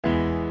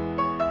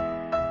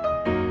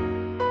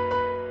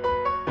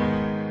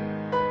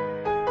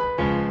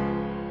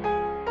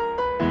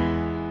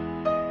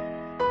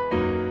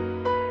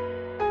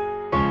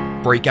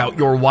break out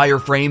your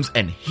wireframes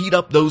and heat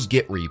up those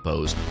Git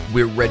repos.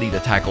 We're ready to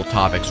tackle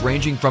topics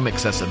ranging from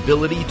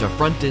accessibility to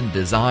front-end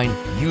design,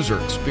 user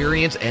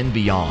experience, and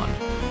beyond.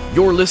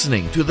 You're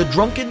listening to the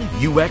Drunken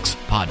UX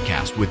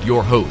Podcast with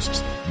your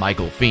hosts,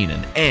 Michael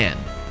Feenan and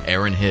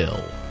Aaron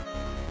Hill.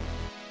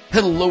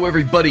 Hello,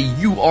 everybody.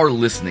 You are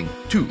listening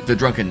to the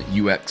Drunken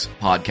UX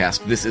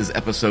Podcast. This is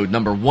episode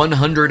number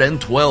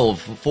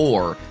 112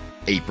 for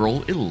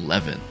April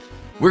 11th.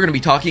 We're going to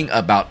be talking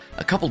about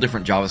a couple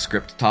different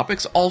JavaScript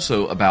topics,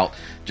 also about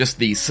just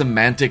the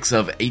semantics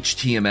of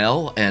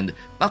HTML, and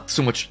not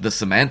so much the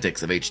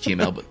semantics of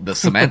HTML, but the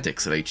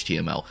semantics of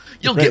HTML.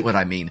 You'll get what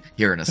I mean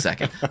here in a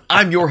second.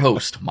 I'm your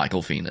host,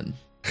 Michael Feenan.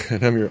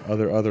 And I'm your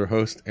other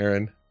host,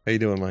 Aaron. How you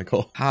doing,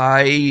 Michael?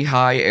 Hi,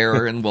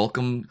 Aaron.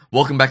 Welcome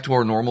back to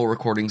our normal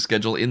recording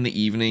schedule in the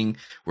evening,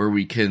 where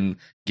we can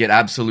get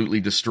absolutely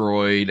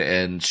destroyed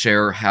and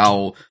share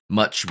how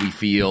much we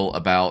feel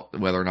about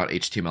whether or not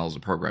HTML is a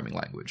programming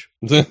language.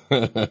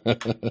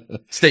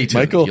 Stay tuned.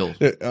 Michael,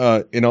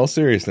 in all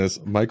seriousness,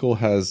 Michael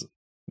has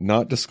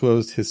not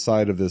disclosed his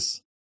side of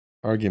this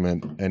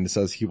argument and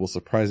says he will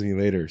surprise me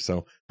later.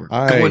 So we're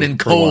going in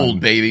cold,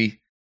 baby.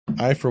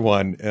 I, for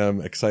one,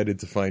 am excited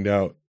to find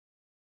out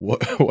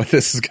what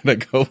this is going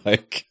to go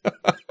like.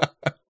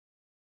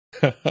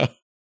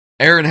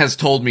 Aaron has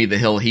told me the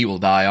hill he will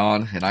die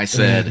on, and I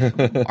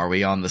said, are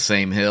we on the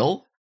same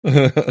hill?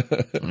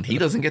 And he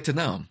doesn't get to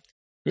know.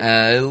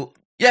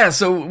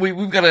 So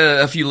we've got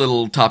a few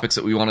little topics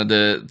that we wanted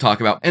to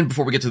talk about. And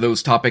before we get to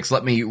those topics,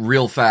 let me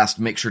real fast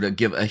make sure to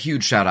give a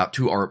huge shout out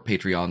to our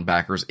Patreon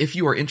backers. If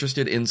you are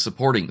interested in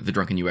supporting the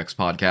Drunken UX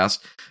podcast,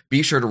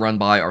 be sure to run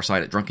by our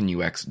site at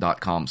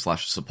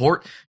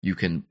drunkenux.com/support. You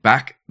can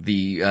back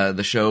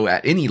the show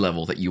at any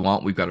level that you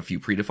want. We've got a few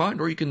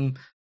predefined, or you can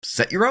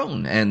set your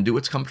own and do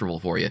what's comfortable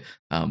for you.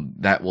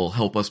 That will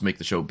help us make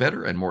the show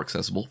better and more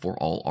accessible for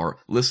all our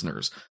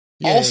listeners.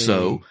 Yay.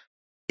 Also,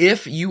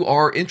 if you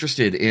are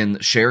interested in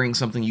sharing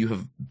something you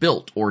have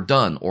built or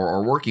done or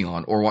are working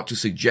on, or want to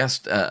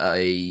suggest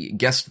a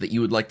guest that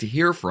you would like to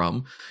hear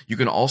from, you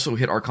can also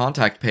hit our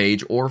contact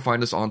page or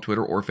find us on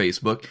Twitter or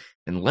Facebook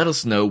and let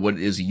us know what it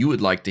is you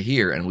would like to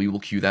hear, and we will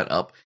queue that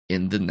up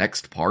in the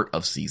next part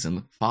of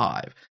Season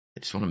 5. I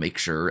just want to make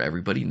sure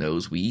everybody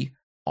knows we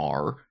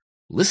are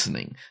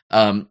listening.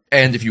 And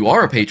if you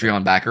are a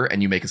Patreon backer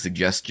and you make a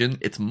suggestion,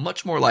 it's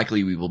much more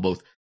likely we will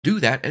both do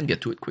that and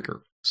get to it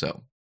quicker.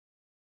 So,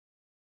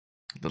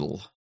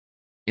 little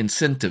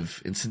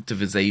incentivization,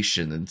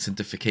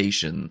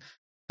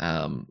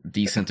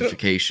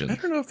 decentification. I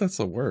don't know if that's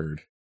a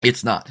word.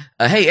 It's not.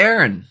 Hey,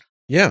 Aaron.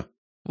 Yeah.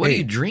 What are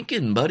you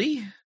drinking,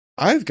 buddy?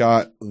 I've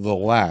got the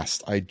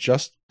last. I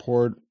just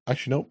poured.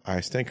 Actually, nope.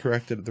 I stand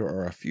corrected. There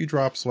are a few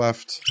drops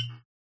left.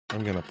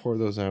 I'm going to pour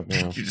those out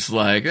now. You're just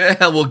like,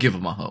 we'll give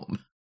them a home.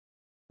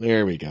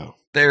 There we go.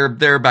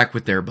 They're back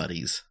with their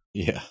buddies.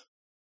 Yeah.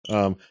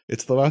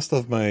 It's the last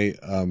of my,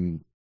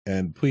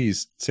 and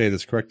please say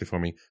this correctly for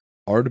me,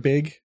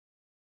 Ardbeg?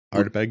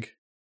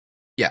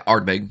 Yeah,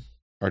 Ardbeg.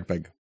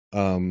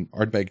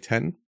 Ardbeg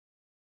 10.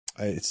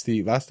 It's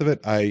the last of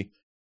it.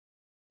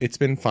 It's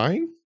been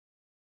fine.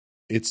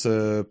 It's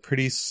a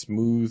pretty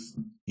smooth,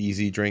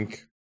 easy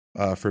drink,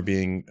 for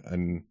being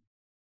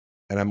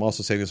and I'm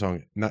also saying this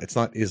wrong. It's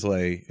not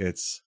Islay,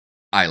 it's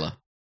Isla.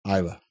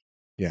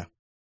 Yeah.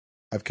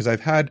 Because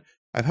I've had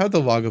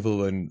the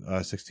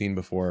Lagavulin 16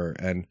 before,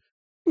 and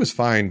it was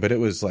fine, but it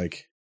was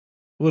like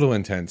a little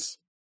intense.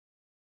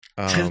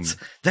 That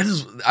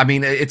is, I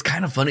mean, it's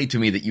kind of funny to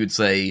me that you'd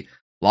say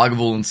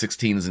Lagavulin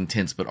 16 is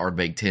intense, but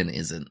Ardbeg 10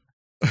 isn't.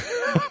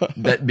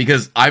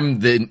 Because I'm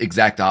the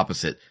exact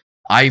opposite.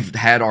 I've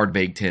had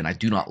Ardbeg 10. I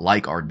do not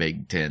like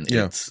Ardbeg 10.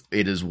 Yeah.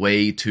 It is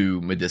way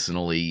too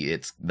medicinally.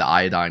 The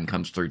iodine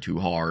comes through too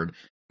hard.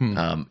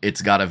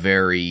 It's got a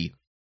very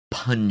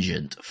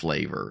pungent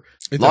flavor.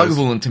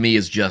 Lagavulin to me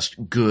is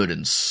just good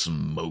and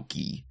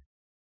smoky.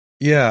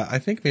 Yeah, I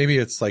think maybe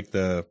it's like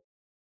the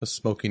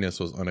smokiness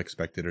was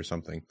unexpected or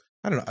something.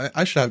 I don't know.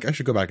 I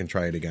should go back and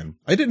try it again.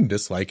 I didn't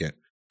dislike it.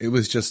 It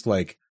was just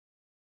like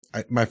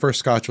my first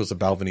Scotch was a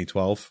Balvenie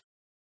 12,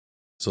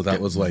 so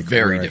that was like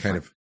very where different. I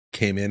kind of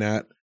came in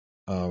at.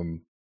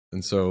 And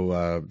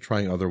so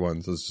trying other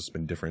ones has just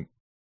been different.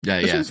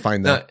 Yeah, this one's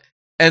fine though.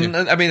 I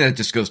mean, it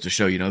just goes to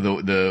show,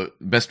 the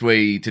best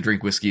way to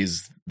drink whiskey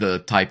is the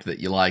type that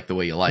you like, the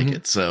way you like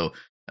it. So,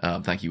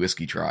 thank you,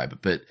 Whiskey Tribe.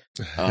 But,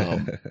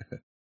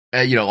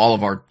 all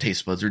of our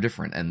taste buds are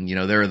different. And,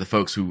 there are the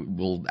folks who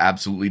will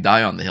absolutely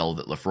die on the hill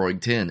that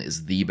Lafroig 10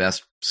 is the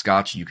best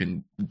Scotch you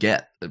can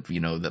get,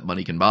 that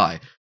money can buy.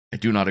 I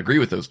do not agree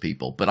with those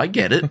people, but I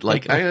get it.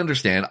 Like, I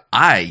understand.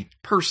 I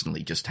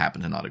personally just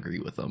happen to not agree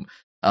with them.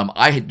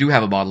 I do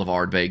have a bottle of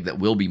Ardbeg that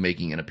will be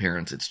making an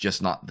appearance. It's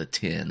just not the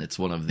 10. It's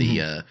one of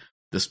the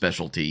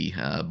specialty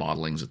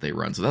bottlings that they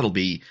run. So that'll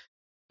be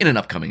in an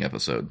upcoming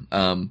episode.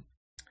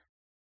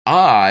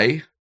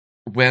 I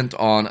went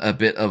on a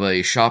bit of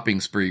a shopping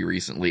spree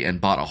recently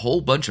and bought a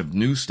whole bunch of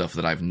new stuff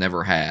that I've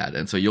never had.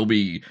 And so you'll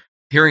be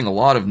hearing a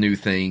lot of new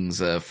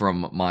things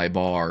from my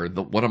bar.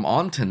 What I'm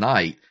on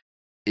tonight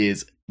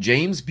is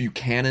James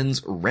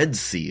Buchanan's Red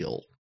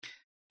Seal.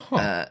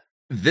 Huh.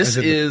 This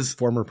is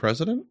former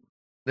president?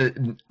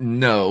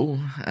 No.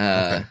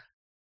 Okay.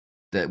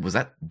 Was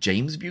that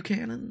James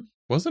Buchanan?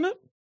 Wasn't it?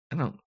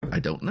 I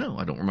don't know.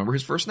 I don't remember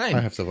his first name.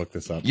 I have to look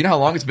this up. You know how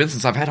long it's been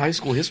since I've had high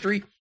school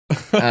history?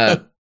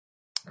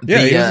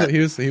 Yeah, he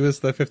was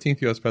the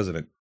 15th U.S.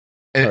 president.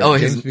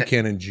 James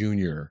Buchanan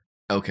Jr.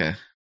 Okay.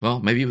 Well,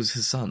 maybe it was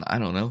his son. I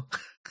don't know.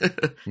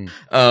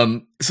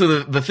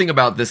 So the thing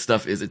about this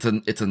stuff is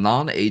it's a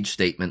non-age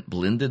statement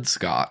blended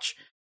Scotch.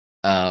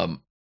 I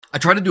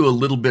tried to do a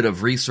little bit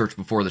of research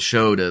before the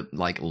show to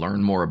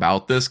learn more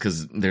about this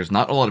because there's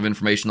not a lot of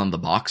information on the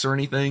box or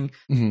anything,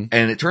 and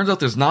it turns out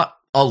there's not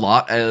a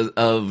lot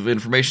of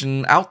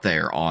information out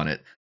there on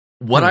it.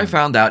 What I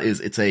found out is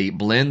it's a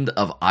blend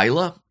of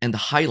Islay and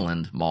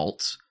Highland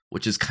malts,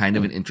 which is kind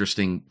of an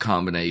interesting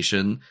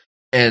combination.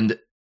 And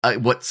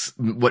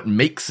what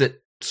makes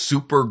it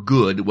super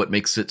good, what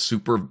makes it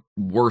super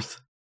worth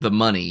the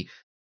money,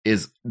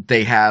 is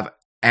they have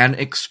an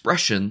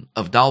expression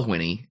of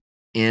Dalwhinnie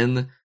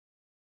in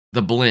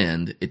the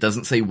blend. It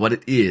doesn't say what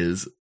it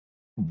is.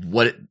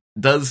 What it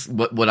does,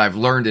 what I've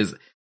learned is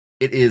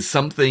it is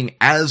something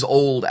as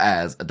old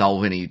as a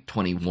Dalwhinnie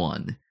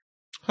 21.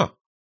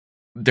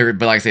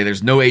 But like I say,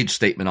 there's no age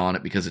statement on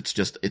it because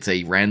it's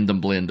a random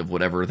blend of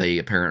whatever they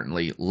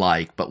apparently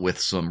like, but with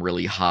some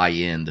really high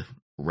end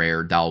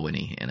rare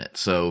Dalwhinnie in it.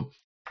 So,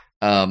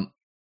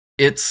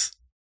 it's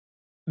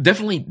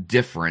definitely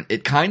different.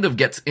 It kind of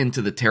gets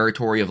into the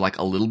territory of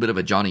a little bit of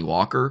a Johnny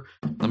Walker.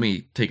 Let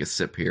me take a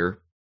sip here.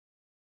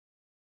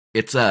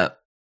 It's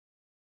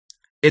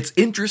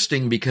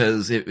interesting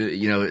because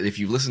if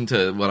you listen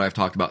to what I've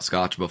talked about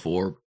Scotch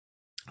before,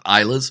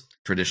 Islas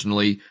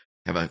traditionally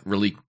have a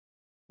really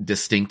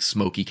distinct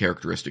smoky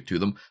characteristic to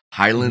them.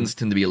 Highlands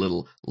tend to be a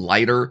little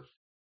lighter,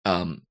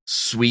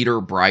 sweeter,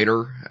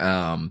 brighter,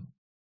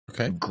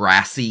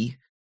 grassy.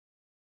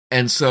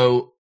 And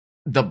so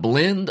the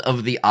blend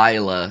of the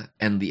Islay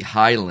and the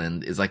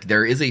Highland is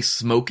there is a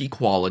smoky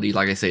quality.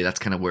 Like I say, that's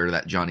kind of where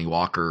that Johnny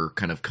Walker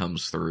kind of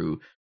comes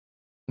through.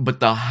 But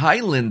the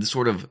Highland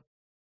sort of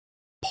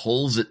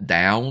pulls it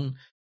down.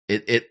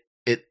 It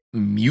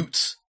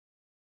mutes,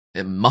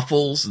 it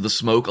muffles the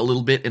smoke a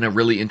little bit in a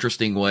really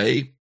interesting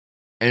way.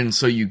 And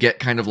so you get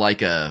kind of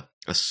a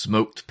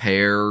smoked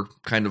pear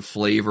kind of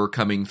flavor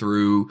coming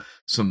through,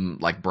 some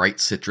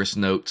bright citrus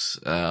notes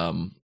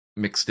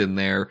mixed in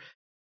there.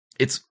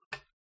 It's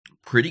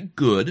pretty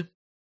good.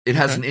 It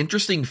has an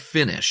interesting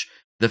finish.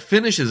 The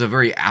finish is a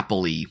very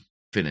apple-y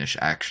finish,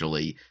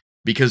 actually,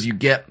 because you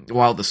get,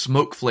 while the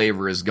smoke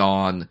flavor is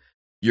gone,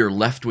 you're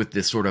left with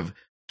this sort of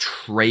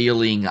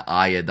trailing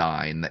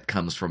iodine that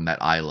comes from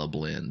that Islay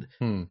blend.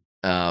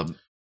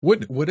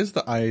 What is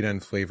the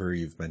iodine flavor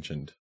you've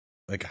mentioned?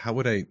 How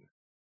would I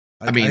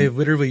have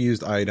literally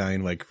used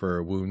iodine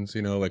for wounds,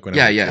 when I was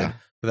a kid,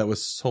 but that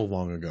was so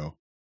long ago.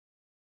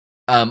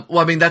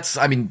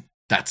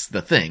 That's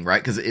the thing,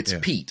 right? Because it's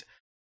peat.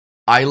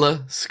 Islay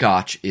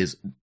Scotch is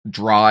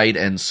dried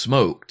and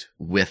smoked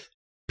with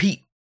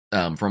peat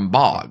from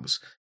bogs.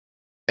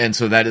 And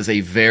so that is a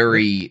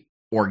very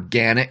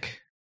organic,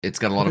 it's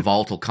got a lot of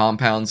volatile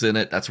compounds in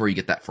it. That's where you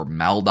get that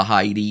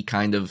formaldehyde-y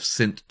kind of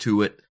scent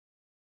to it.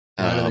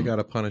 Why do they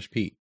gotta punish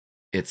Pete?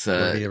 It's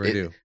what do they ever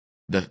do?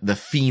 The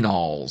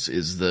phenols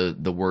is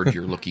the word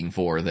you're looking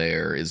for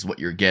there, is what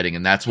you're getting.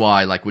 And that's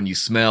why, when you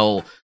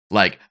smell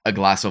a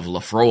glass of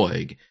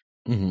Lafroig,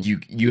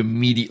 you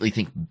immediately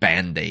think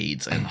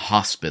Band-Aids and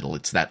hospital.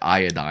 It's that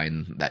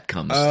iodine that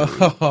comes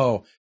through.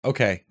 Oh,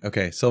 okay.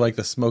 So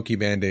the smoky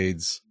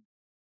Band-Aids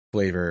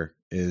flavor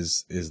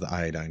is the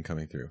iodine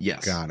coming through.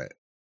 Yes. Got it.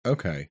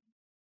 Okay.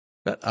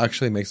 That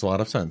actually makes a lot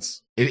of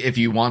sense. If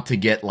you want to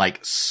get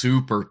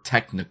super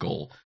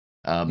technical,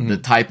 the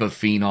type of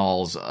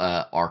phenols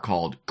are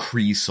called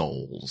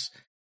cresols,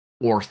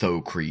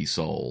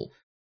 orthocresol.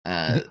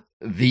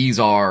 These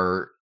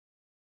are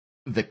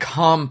the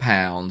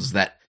compounds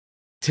that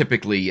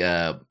typically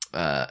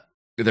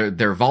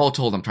they're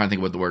volatile. I'm trying to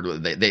think what the word,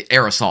 they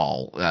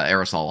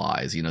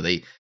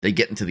aerosolize. They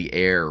get into the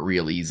air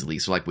real easily.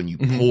 So when you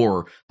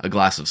pour a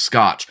glass of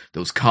scotch,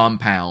 those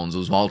compounds,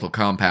 those volatile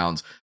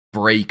compounds,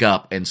 break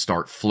up and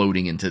start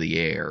floating into the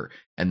air.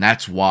 And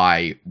that's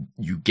why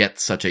you get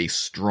such a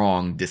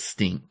strong,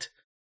 distinct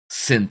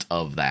scent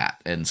of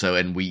that. And so,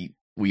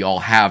 we all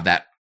have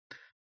that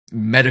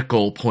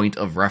medical point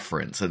of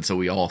reference. And so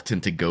we all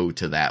tend to go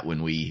to that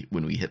when we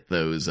hit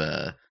those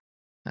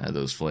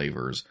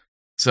flavors.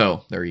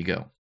 So there you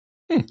go.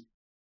 Cool.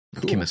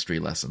 Chemistry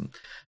lesson.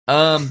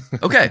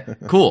 Okay,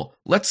 cool.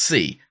 Let's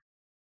see.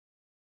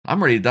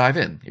 I'm ready to dive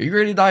in. Are you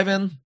ready to dive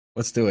in?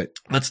 Let's do it.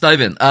 Let's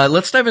dive in.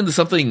 Let's dive into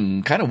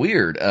something kind of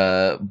weird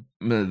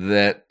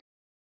that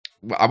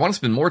I want to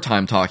spend more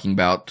time talking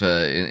about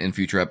in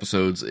future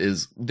episodes,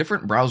 is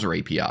different browser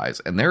APIs.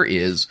 And there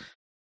is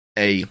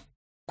a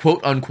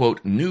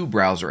quote-unquote new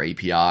browser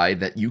API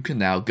that you can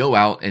now go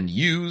out and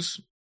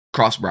use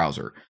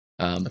cross-browser.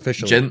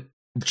 Officially.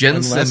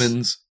 Jen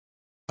Simmons.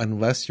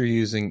 Unless you're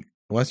using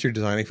unless you're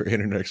designing for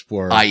Internet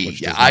Explorer.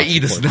 IE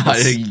does not.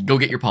 Go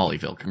get your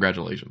polyfill.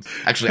 Congratulations.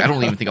 Actually, I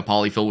don't even think a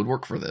polyfill would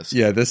work for this.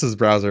 Yeah, this is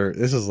browser.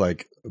 This is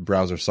like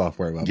browser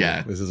software level.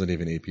 Yeah, this isn't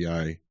even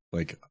API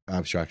like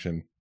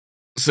abstraction.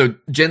 So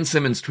Jen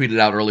Simmons tweeted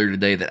out earlier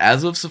today that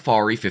as of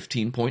Safari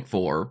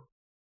 15.4,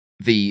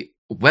 the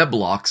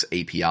Weblocks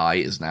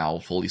API is now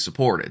fully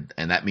supported,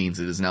 and that means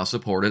it is now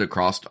supported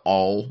across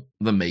all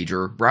the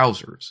major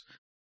browsers.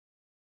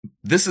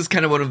 This is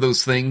kind of one of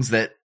those things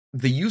that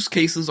the use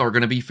cases are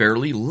going to be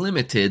fairly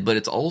limited, but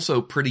it's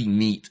also pretty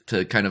neat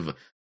to kind of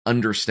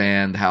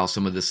understand how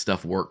some of this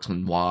stuff works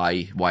and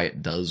why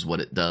it does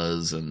what it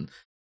does. And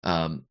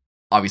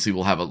obviously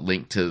we'll have a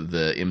link to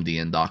the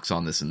MDN docs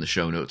on this in the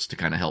show notes to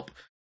kind of help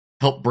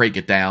break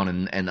it down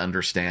and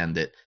understand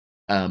it.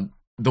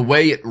 The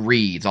way it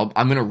reads, I'm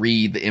going to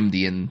read the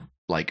MDN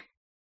like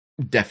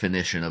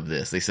definition of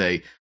this. They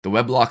say the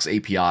Weblocks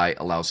API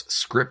allows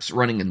scripts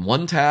running in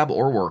one tab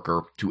or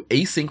worker to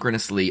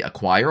asynchronously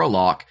acquire a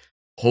lock,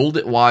 hold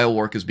it while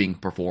work is being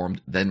performed,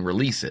 then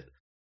release it.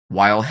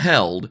 While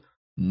held,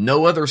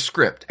 no other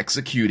script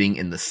executing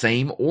in the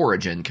same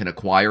origin can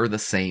acquire the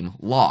same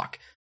lock,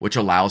 which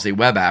allows a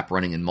web app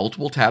running in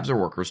multiple tabs or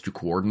workers to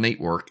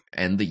coordinate work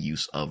and the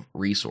use of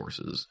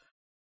resources.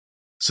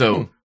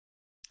 So,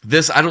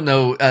 this, I don't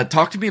know,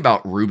 talk to me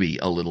about Ruby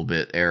a little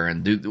bit,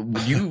 Aaron. Do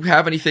you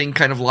have anything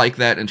kind of like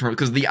that in terms,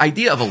 because the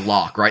idea of a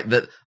lock, right?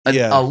 That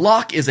a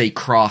lock is a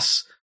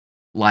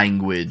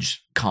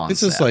cross-language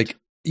concept. This is like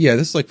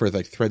for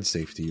like thread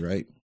safety,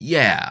 right?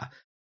 Yeah.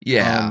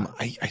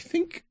 I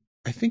think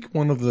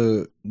one of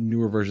the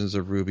newer versions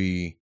of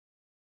Ruby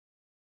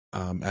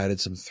added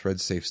some thread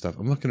safe stuff.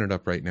 I'm looking it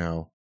up right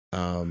now.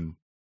 A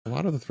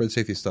lot of the thread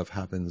safety stuff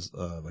happens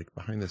like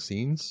behind the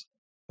scenes,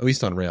 at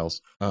least on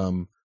Rails.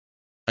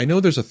 I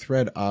know there's a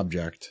thread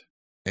object,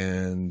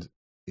 and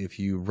if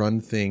you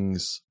run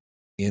things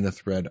in a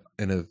thread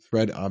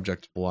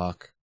object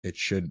block, it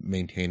should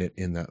maintain it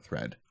in that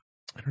thread.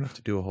 I don't have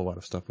to do a whole lot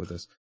of stuff with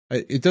this.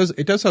 It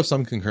does have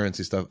some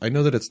concurrency stuff. I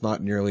know that it's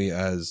not nearly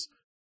as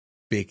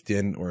baked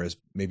in or as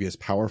maybe as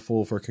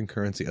powerful for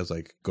concurrency as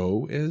like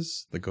Go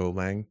is, the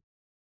Golang.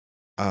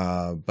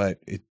 But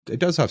it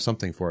does have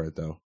something for it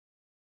though.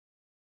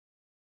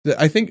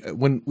 I think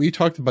when we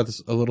talked about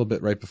this a little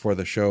bit right before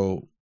the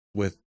show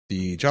with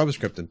the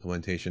JavaScript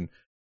implementation,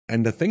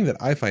 and the thing that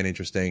I find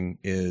interesting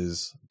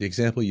is the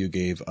example you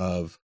gave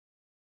of,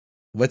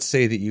 let's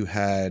say that you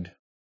had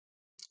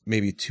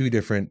maybe two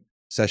different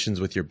sessions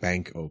with your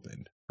bank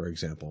opened, for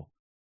example.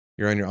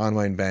 You're on your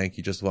online bank,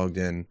 you just logged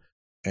in,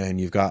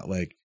 and you've got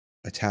like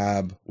a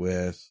tab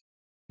with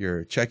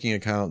your checking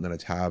account, and then a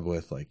tab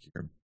with like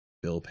your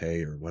bill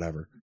pay or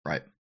whatever.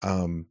 Right.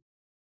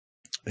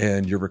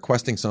 And you're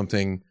requesting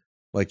something,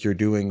 like you're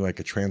doing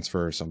like a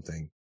transfer or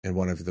something in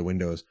one of the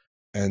windows.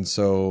 And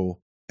so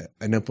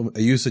a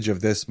usage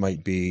of this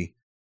might be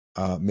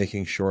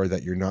making sure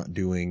that you're not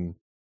doing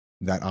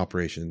that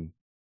operation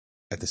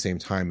at the same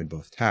time in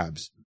both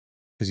tabs,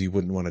 because you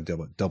wouldn't want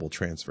to double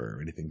transfer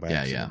or anything by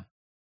accident.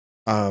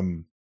 Yeah.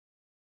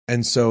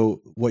 And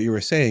so what you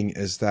were saying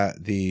is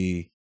that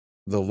the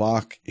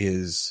lock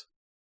is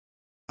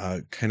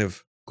kind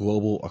of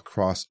global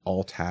across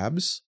all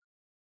tabs,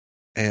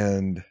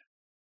 and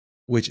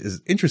which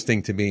is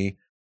interesting to me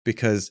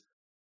because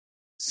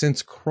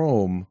since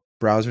Chrome,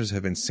 browsers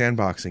have been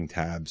sandboxing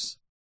tabs,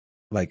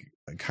 like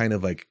kind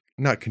of like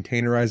not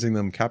containerizing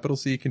them, capital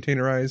C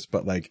containerized,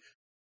 but like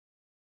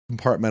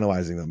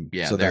compartmentalizing them.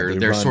 Yeah, so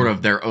they're sort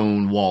of their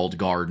own walled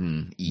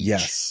garden each.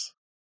 Yes.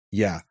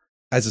 Yeah.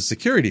 As a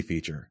security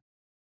feature.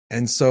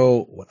 And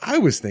so what I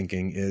was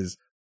thinking is,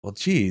 well,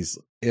 geez,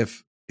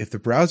 if the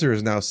browser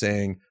is now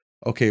saying,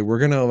 okay, we're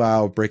going to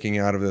allow breaking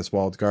out of this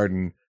walled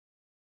garden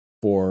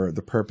for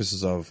the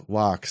purposes of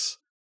locks,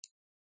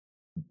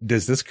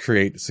 does this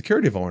create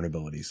security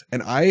vulnerabilities?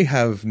 And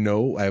I've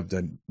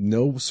done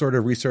no sort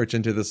of research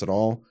into this at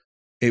all.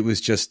 It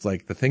was just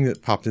like the thing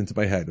that popped into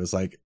my head was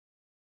like,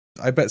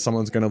 I bet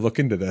someone's going to look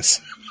into this.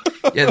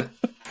 Yeah.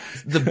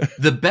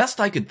 The best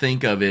I could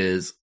think of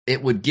is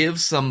it would give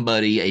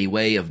somebody a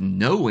way of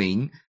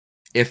knowing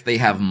if they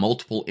have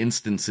multiple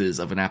instances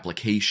of an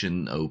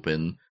application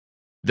open,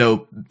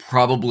 though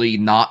probably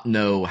not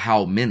know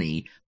how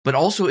many, but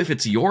also if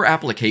it's your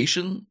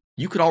application,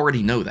 you could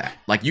already know that.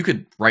 Like, you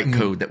could write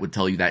code that would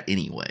tell you that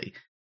anyway,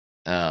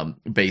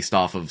 based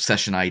off of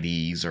session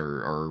IDs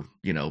or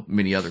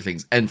many other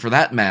things. And for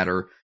that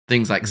matter,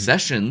 things like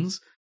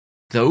sessions,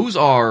 those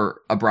are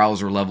a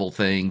browser level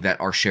thing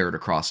that are shared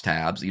across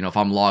tabs. If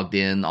I'm logged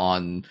in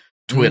on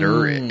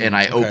Twitter and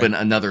I open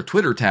another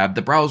Twitter tab,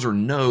 the browser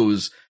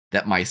knows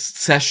that my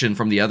session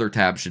from the other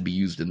tab should be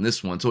used in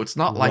this one. So it's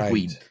not like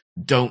we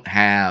don't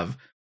have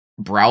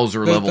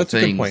browser level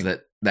things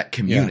that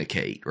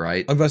communicate,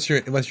 right? Unless you're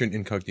in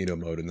incognito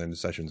mode, and then the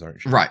sessions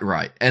aren't shared.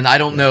 Right. And I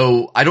don't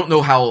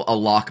know how a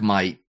lock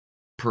might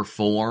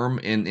perform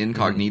in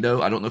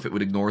incognito. I don't know if it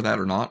would ignore that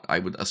or not. I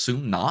would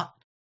assume not,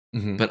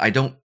 but I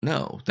don't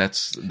know.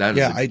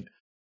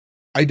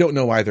 I don't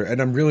know either,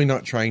 and I'm really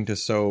not trying to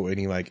sow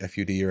any like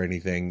FUD or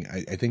anything.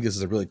 I think this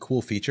is a really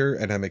cool feature,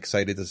 and I'm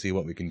excited to see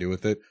what we can do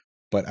with it.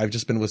 But I've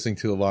just been listening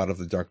to a lot of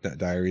the Darknet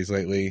Diaries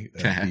lately,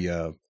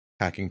 the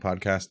hacking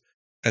podcast,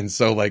 and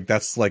so like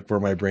that's like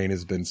where my brain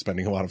has been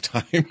spending a lot of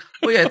time.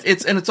 Well, yeah,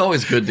 it's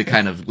always good to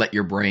kind of let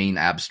your brain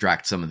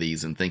abstract some of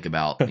these and think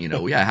about,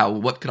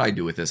 what could I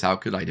do with this? How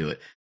could I do it?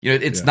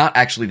 It's not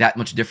actually that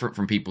much different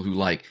from people who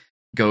like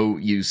go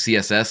use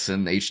CSS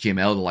and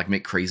HTML to like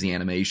make crazy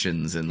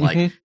animations and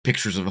like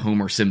pictures of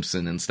Homer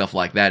Simpson and stuff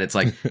like that. It's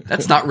like,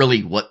 that's not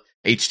really what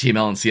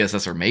HTML and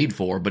CSS are made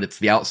for, but it's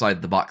the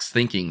outside the box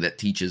thinking that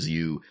teaches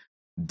you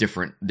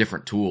different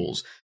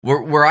tools.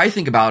 Where I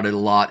think about it a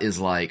lot is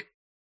like,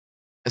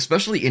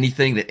 especially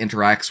anything that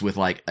interacts with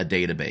like a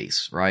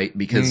database, right?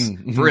 Because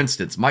for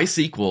instance,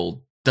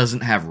 MySQL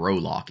doesn't have row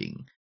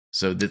locking.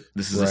 So this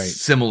is a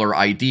similar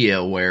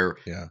idea where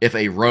if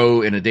a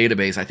row in a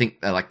database, I think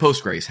like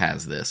Postgres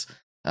has this,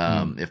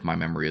 if my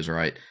memory is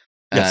right.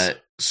 Yes.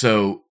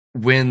 So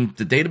when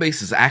the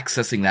database is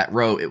accessing that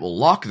row, it will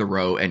lock the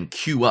row and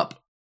queue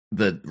up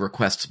the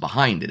requests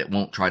behind it. It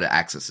won't try to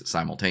access it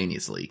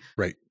simultaneously.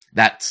 Right.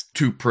 That's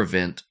to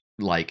prevent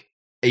like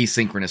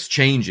asynchronous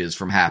changes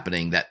from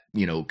happening that,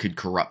 could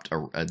corrupt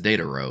a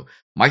data row.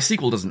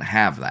 MySQL doesn't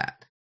have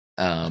that.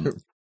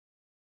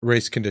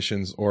 Race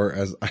conditions, or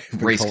as I've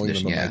been calling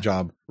them in my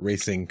job,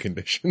 racing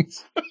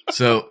conditions.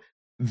 So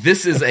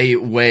this is a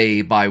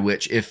way by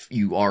which if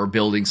you are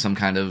building some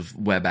kind of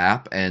web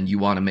app and you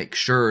want to make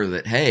sure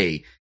that,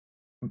 hey,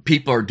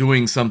 people are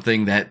doing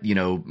something that,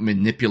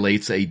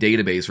 manipulates a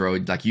database row,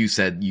 like you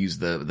said, use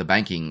the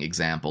banking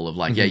example of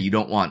like, you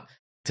don't want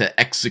to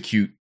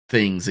execute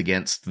things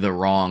against the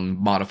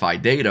wrong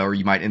modified data, or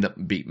you might end up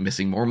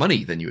missing more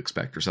money than you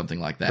expect or something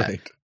like that.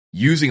 Right.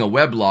 Using a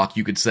web lock,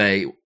 you could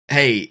say,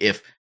 hey,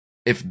 if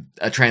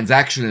a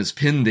transaction is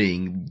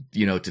pending,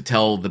 to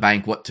tell the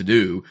bank what to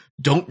do,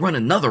 don't run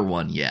another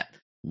one yet.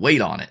 Wait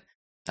on it.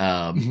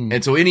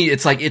 And so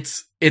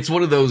it's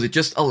one of those, it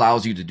just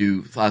allows you to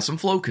do some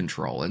flow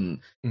control and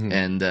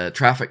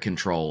traffic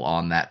control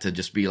on that, to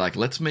just be like,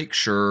 let's make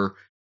sure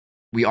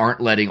we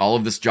aren't letting all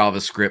of this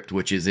JavaScript,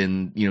 which is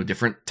in,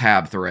 different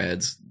tab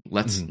threads,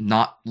 let's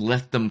not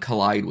let them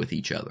collide with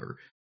each other.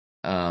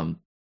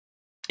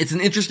 It's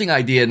an interesting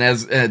idea, and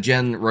as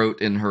Jen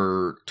wrote in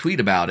her tweet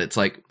about it, it's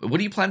like, what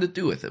do you plan to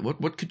do with it?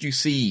 What could you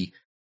see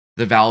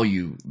the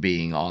value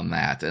being on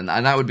that? And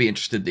I would be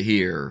interested to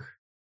hear.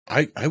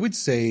 I would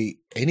say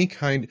any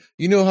kind,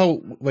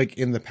 how like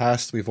in the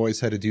past we've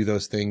always had to do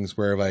those things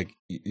where like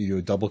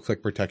you double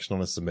click protection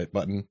on a submit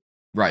button.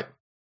 Right.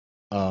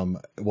 Well,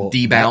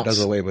 debounce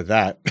does away with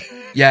that.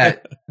 Yeah.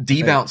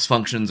 Debounce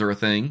functions are a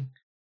thing.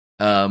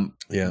 A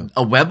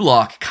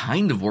weblock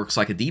kind of works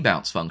like a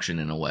debounce function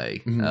in a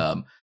way.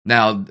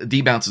 Now,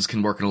 debounces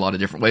can work in a lot of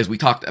different ways. We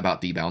talked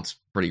about debounce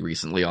pretty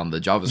recently on the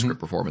JavaScript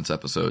performance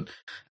episode.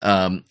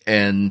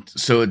 And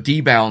so a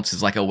debounce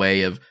is like a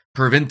way of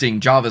preventing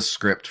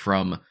JavaScript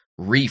from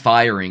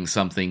refiring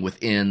something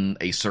within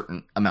a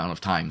certain amount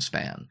of time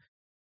span.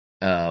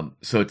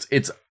 So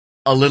it's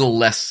a little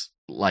less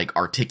like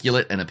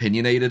articulate and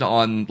opinionated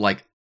on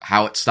like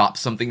how it stops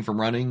something from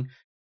running.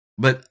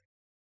 But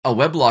a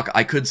weblock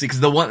I could see, because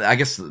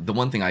the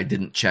one thing I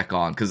didn't check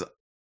on, because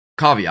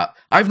caveat,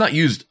 I've not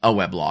used a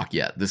weblock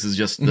yet. This is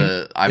just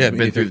I've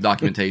been through the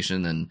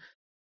documentation, and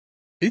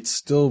it's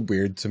still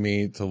weird to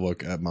me to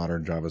look at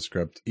modern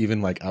JavaScript,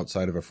 even like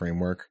outside of a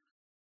framework,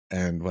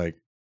 and like,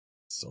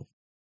 so,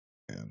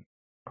 man.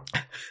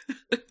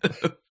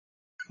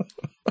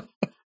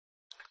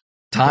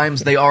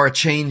 Times they are a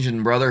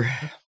changing, brother.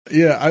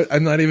 Yeah,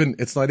 I'm not even,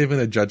 it's not even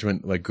a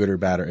judgment like good or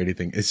bad or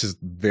anything. It's just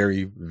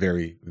very,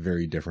 very,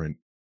 very different.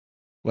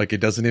 Like,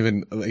 it doesn't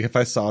even, like, if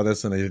I saw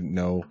this and I didn't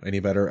know any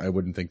better, I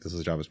wouldn't think this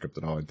is JavaScript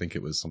at all. I'd think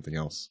it was something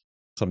else,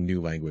 some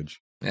new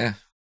language. Yeah.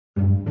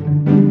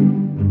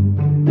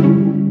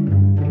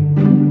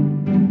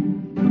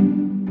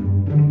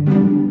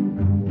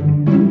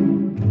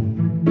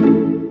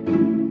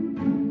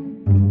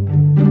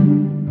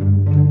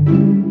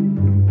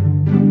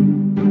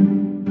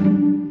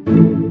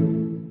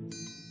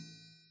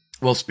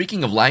 Well,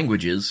 speaking of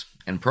languages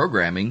and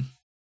programming,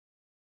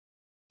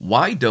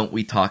 why don't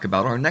we talk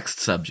about our next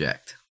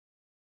subject?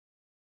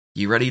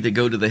 You ready to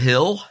go to the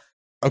hill?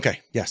 Okay,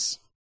 yes.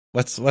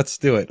 Let's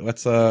do it.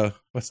 Let's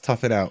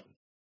tough it out.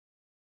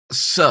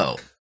 So,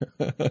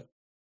 I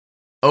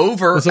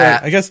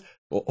guess,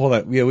 hold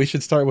on. Yeah, we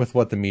should start with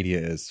what the media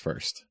is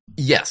first.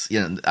 Yes,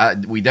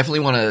 we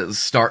definitely want to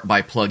start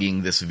by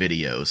plugging this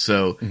video.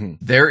 So,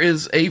 there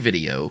is a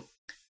video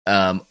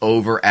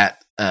over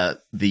at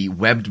the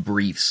Webbed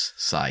Briefs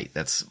site.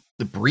 That's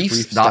the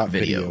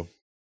briefs.video.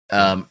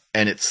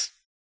 And is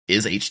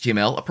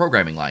HTML a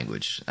programming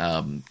language?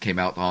 Came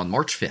out on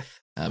March 5th,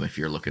 if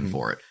you're looking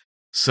for it.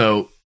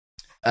 So,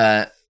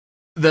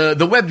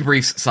 the Webbed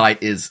Briefs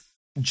site is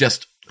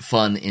just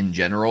fun in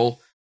general.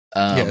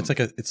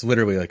 It's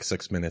literally like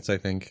 6 minutes, I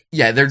think.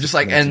 Yeah, they're just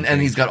like, and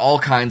he's got all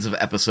kinds of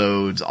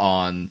episodes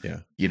on,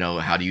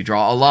 how do you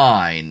draw a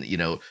line?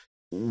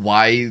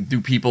 Why do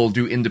people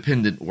do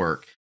independent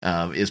work?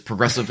 Is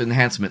progressive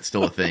enhancement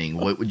still a thing?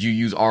 What would you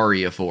use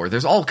ARIA for?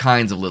 There's all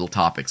kinds of little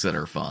topics that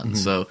are fun. Mm-hmm.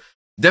 So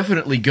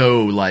definitely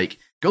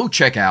go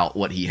check out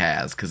what he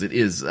has, because it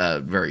is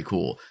very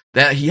cool.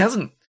 That he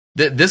hasn't.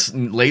 This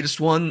latest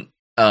one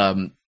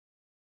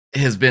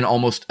has been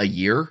almost a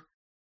year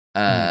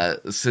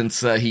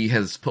since he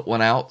has put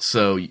one out.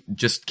 So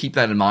just keep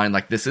that in mind.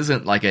 Like, this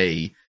isn't like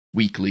a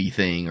weekly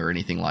thing or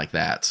anything like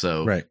that.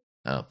 So Right.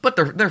 But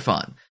they're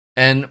fun,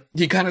 and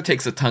he kind of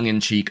takes a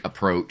tongue-in-cheek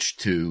approach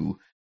to,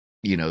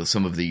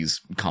 some of these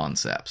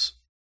concepts.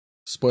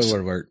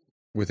 Spoiler alert,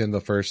 within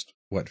the first,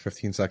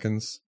 15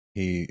 seconds,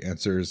 he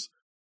answers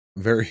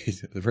very,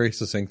 very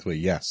succinctly,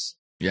 yes.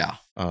 Yeah.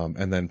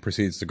 And then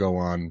proceeds to go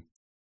on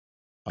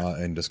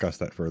and discuss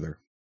that further.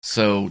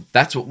 So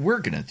that's what we're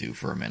going to do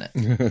for a minute.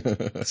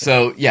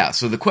 So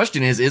the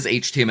question is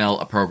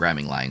HTML a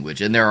programming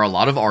language? And there are a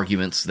lot of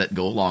arguments that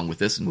go along with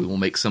this, and we will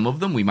make some of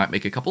them. We might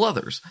make a couple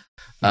others.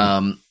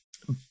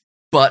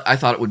 But I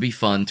thought it would be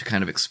fun to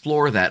kind of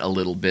explore that a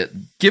little bit,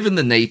 given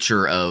the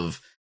nature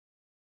of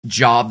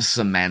job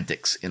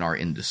semantics in our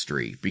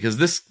industry, because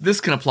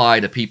this can apply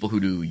to people who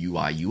do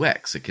UI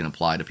UX. It can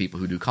apply to people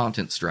who do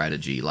content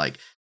strategy, like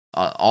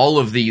all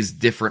of these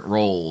different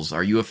roles.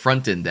 Are you a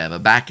front-end dev, a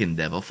back-end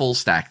dev, a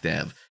full-stack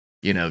dev?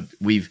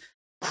 We've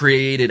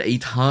created a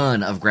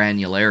ton of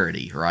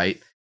granularity,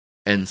 right?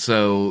 And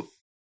so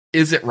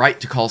is it right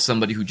to call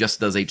somebody who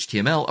just does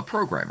HTML a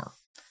programmer?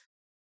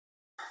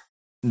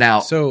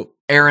 Now, so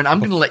Aaron, I'm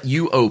going to let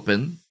you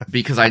open,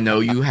 because I know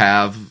you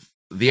have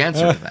the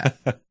answer to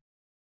that.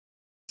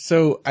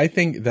 So I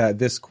think that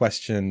this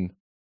question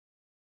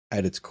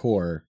at its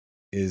core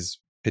is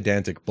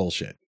pedantic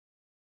bullshit.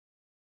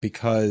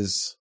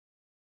 Because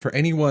for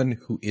anyone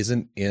who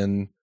isn't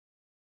in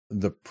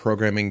the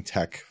programming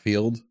tech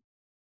field,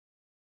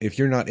 if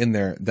you're not in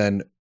there,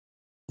 then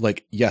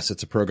yes,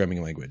 it's a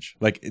programming language.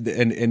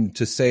 And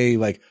to say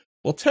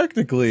well,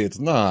 technically it's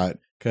not,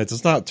 because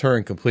it's not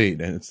Turing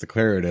complete and it's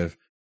declarative.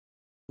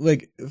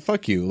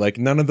 Fuck you.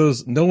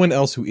 No one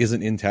else who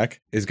isn't in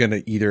tech is going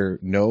to either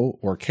know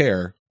or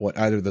care what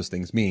either of those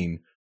things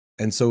mean.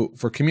 And so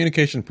for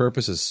communication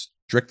purposes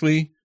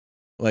strictly,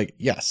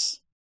 yes.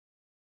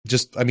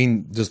 Just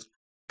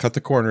cut the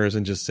corners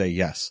and just say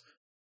yes.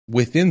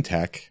 Within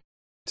tech,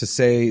 to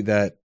say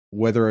that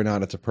whether or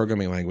not it's a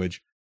programming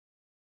language,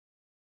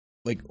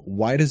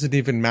 why does it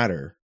even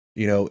matter?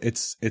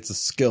 It's a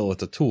skill,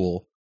 it's a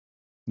tool.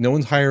 No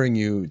one's hiring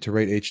you to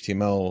write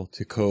HTML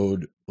to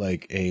code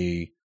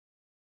a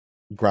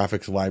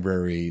graphics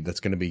library that's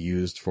going to be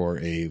used for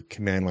a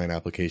command line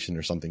application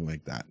or something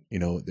like that.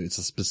 It's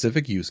a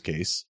specific use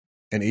case,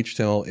 and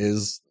HTML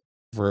is,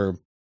 for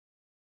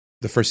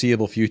the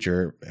foreseeable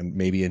future, and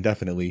maybe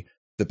indefinitely,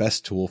 the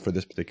best tool for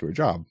this particular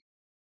job.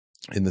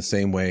 In the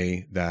same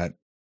way that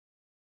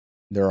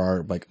there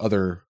are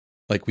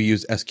we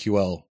use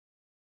SQL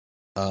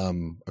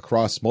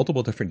across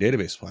multiple different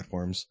database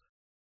platforms,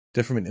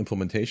 different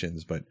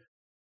implementations, but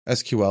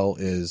SQL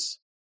is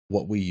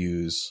what we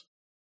use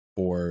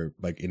for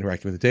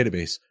interacting with the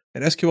database.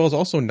 And SQL is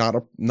also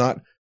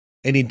not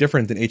any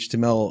different than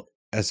HTML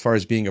as far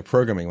as being a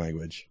programming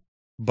language.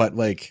 But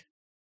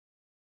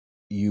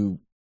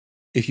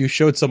if you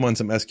showed someone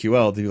some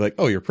SQL, they'd be like,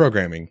 oh, you're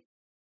programming.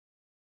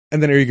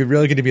 And then are you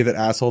really going to be that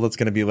asshole that's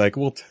going to be like,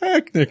 well,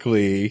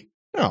 technically,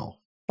 no,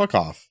 fuck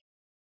off.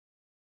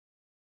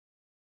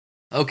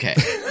 Okay.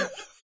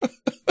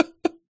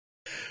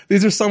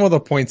 These are some of the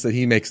points that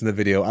he makes in the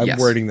video. I'm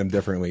wording them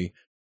differently.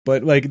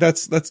 But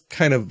that's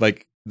kind of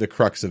the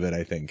crux of it,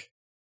 I think.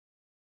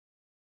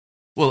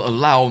 Well,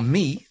 allow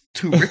me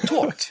to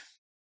retort.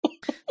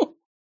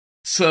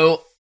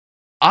 So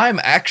I'm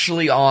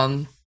actually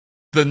on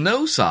the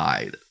no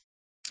side.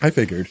 I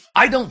figured.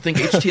 I don't think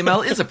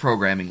HTML is a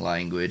programming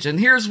language, and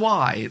here's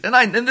why.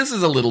 And this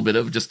is a little bit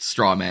of just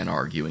straw man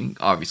arguing,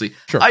 obviously.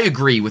 Sure. I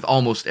agree with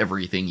almost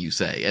everything you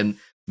say, and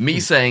me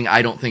saying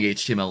I don't think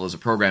HTML is a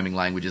programming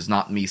language is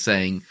not me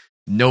saying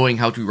knowing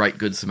how to write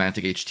good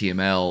semantic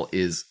HTML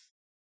is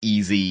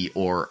easy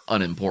or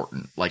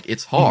unimportant.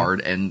 It's hard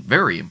and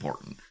very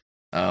important.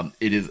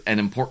 It is an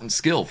important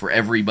skill for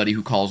everybody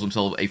who calls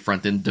themselves a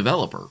front-end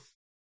developer.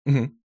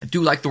 Mm-hmm. I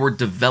do like the word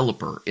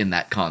developer in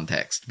that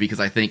context, because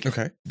I think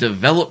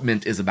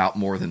development is about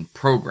more than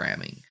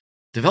programming.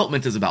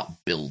 Development is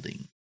about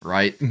building,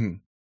 right? Mm-hmm.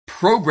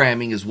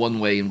 Programming is one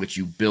way in which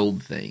you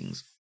build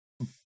things.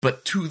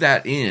 But to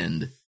that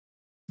end,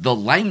 the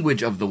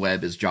language of the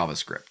web is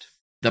JavaScript.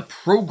 The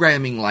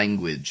programming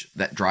language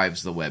that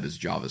drives the web is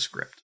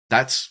JavaScript.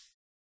 That's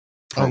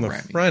programming. On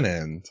the front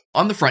end.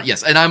 On the front,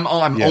 yes. And I'm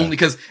only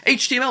because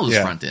HTML is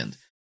front end.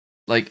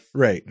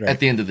 Right. At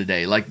the end of the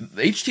day,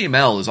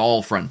 HTML is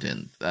all front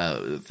end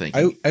thing.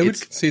 I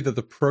would say that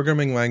the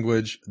programming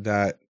language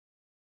that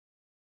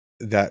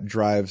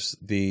drives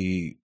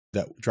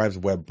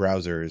web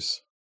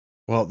browsers,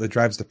 that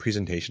drives the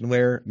presentation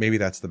layer. Maybe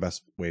that's the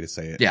best way to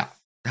say it. Yeah.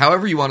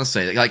 However you want to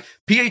say it.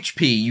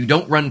 PHP, you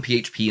don't run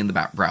PHP in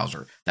the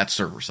browser. That's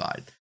server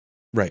side.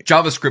 Right.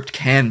 JavaScript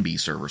can be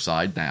server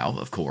side now,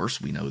 of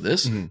course. We know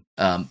this.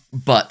 Mm-hmm.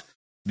 But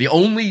The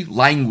only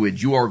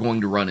language you are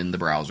going to run in the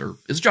browser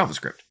is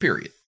JavaScript,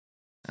 period.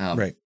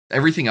 Right.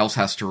 Everything else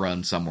has to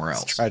run somewhere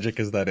else. As tragic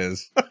as that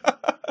is.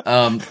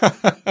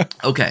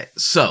 Okay,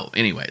 so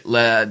anyway,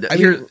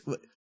 go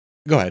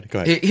ahead.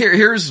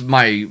 Here's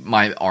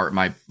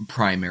my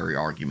primary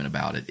argument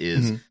about it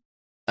is,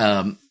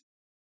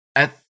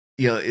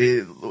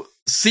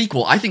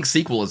 SQL. I think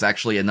SQL is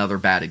actually another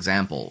bad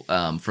example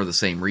for the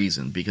same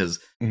reason because.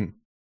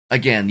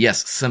 Again,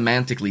 yes,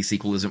 semantically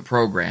SQL isn't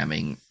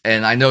programming.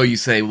 And I know you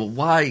say, well,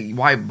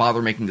 why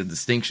bother making the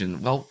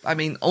distinction? Well, I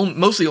mean,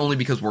 mostly only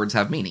because words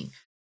have meaning.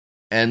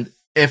 And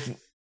if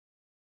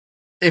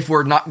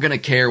we're not going to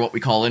care what we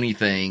call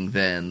anything,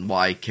 then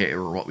why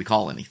care what we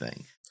call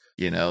anything?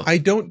 You know? I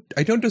don't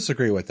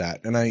disagree with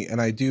that. And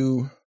I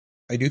do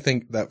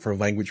think that for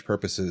language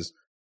purposes,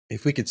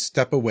 if we could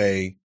step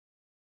away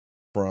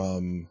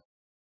from,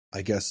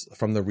 I guess,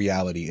 from the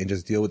reality and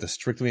just deal with it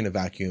strictly in a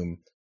vacuum,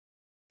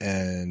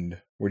 and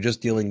we're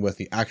just dealing with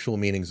the actual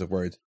meanings of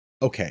words,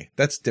 okay,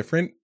 that's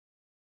different.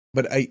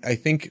 But I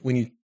think when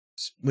you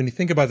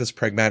think about this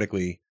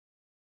pragmatically,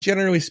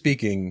 generally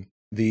speaking,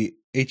 the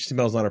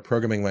HTML is not a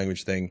programming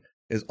language thing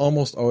is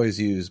almost always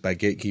used by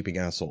gatekeeping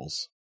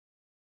assholes.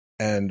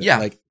 And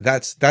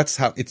that's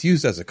how it's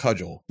used as a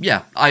cudgel.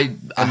 Yeah, I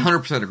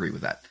 100% agree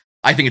with that.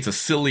 I think it's a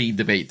silly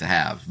debate to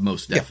have,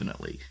 most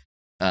definitely.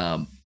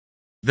 Where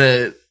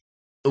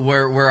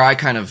I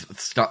kind of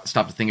stopped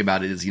to think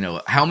about it is,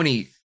 how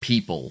many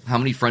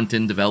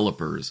front-end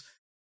developers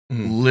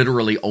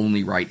literally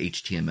only write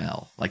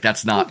HTML? Like,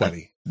 that's not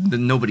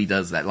nobody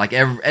does that. Like,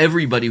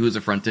 everybody who's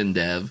a front-end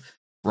dev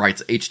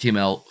writes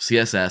HTML,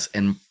 CSS,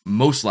 and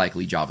most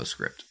likely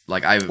JavaScript.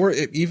 Like,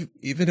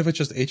 even if it's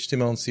just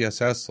HTML and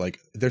CSS, like,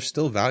 there's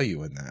still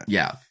value in that.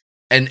 Yeah.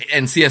 And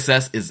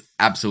CSS is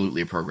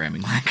absolutely a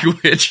programming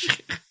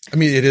language. I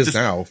mean, it is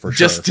now, for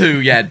sure.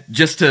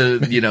 Just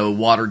to,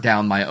 water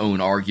down my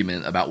own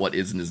argument about what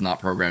is and is not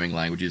programming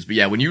languages. But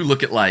yeah, when you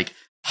look at, like,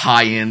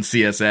 high-end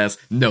CSS,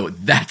 no,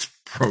 that's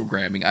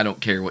programming. I don't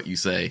care what you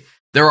say.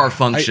 There are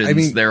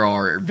functions, there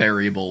are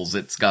variables,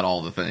 it's got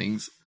all the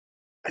things.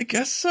 I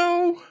guess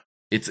so.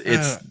 It's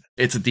a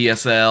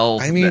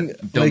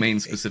DSL,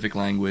 domain-specific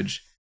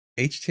language.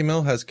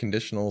 HTML has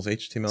conditionals,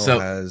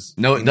 has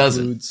it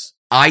doesn't.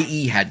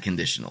 IE had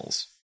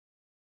conditionals.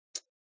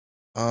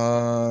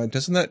 Didn't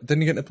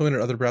it get implemented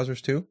in other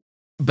browsers too?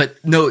 But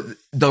no,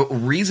 the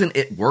reason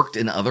it worked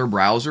in other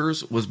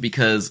browsers was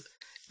because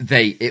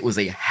it was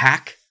a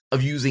hack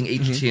of using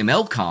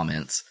HTML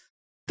comments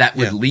that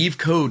would leave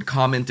code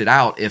commented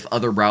out if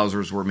other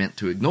browsers were meant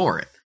to ignore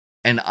it.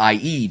 And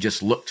IE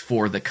just looked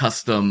for the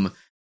custom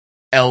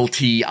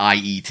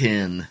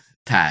LTIE10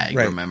 tag,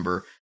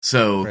 remember?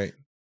 So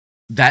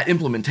that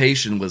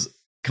implementation was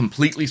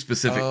completely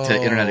specific to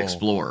Internet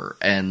Explorer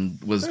and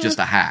was just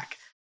a hack.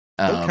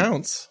 That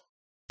counts.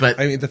 But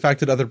I mean, the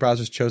fact that other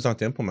browsers chose not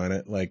to implement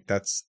it, like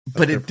that's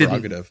their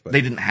prerogative.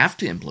 They didn't have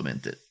to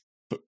implement it.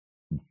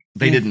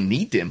 They didn't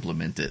need to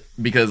implement it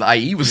because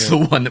IE was the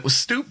one that was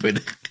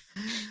stupid.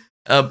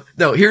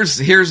 No, here's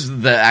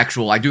the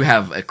actual. I do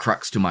have a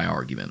crux to my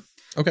argument.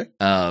 Okay.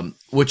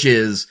 Which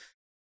is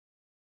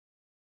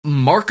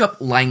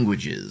markup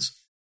languages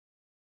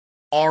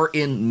are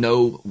in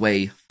no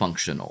way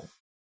functional.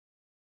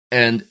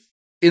 And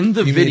in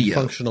the video,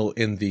 functional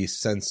in the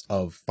sense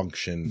of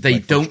function, they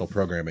don't functional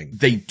programming.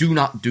 They do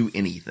not do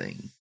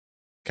anything.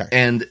 Okay.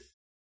 And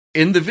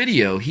in the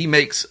video, he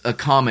makes a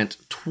comment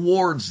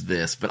towards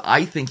this, but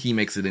I think he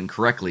makes it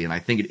incorrectly, and I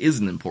think it is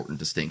an important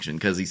distinction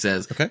because he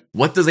says,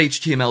 what does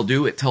HTML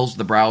do? It tells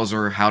the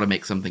browser how to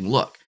make something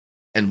look.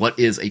 And what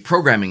is a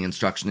programming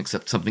instruction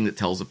except something that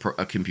tells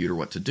a computer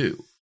what to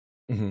do?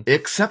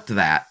 Except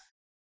that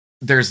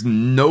there's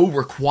no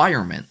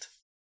requirement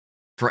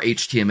for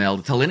HTML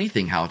to tell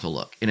anything how to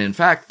look. And in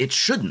fact, it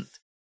shouldn't.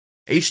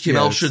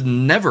 HTML should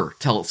never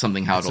tell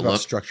something how to look.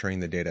 It's about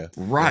structuring the data.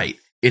 Right.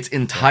 It's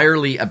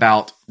entirely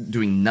about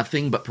doing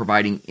nothing but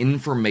providing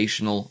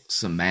informational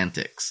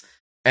semantics.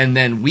 And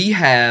then we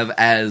have,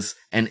 as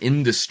an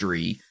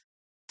industry,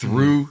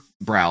 through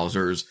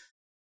browsers,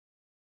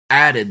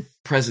 added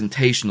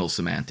presentational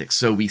semantics.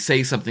 So we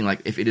say something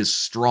like, if it is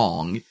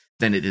strong,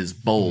 then it is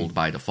bold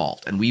by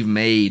default. And we've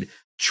made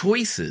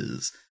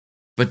choices,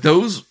 but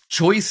those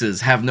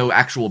choices have no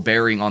actual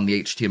bearing on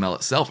the HTML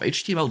itself.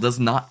 HTML does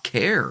not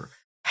care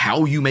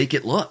how you make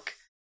it look.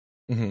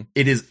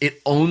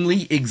 It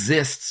only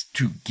exists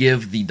to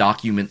give the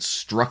document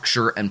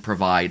structure and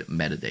provide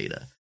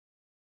metadata.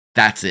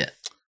 That's it.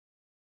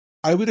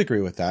 I would agree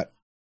with that.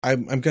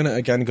 I'm going to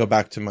again go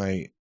back to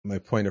my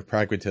point of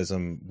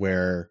pragmatism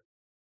where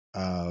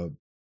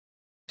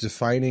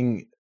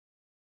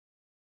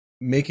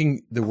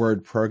making the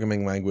word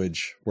programming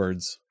language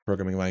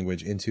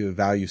into a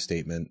value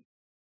statement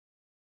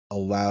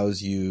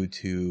allows you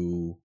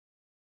to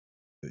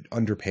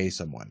underpay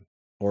someone,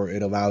 or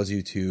it allows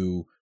you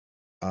to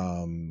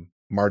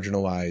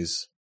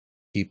marginalize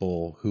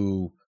people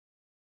who,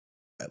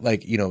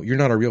 like, you're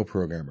not a real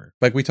programmer.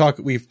 Like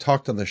we've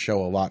talked on the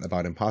show a lot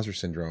about imposter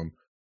syndrome.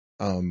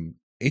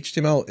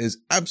 HTML is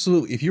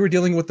absolutely, if you were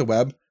dealing with the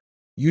web,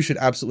 you should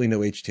absolutely know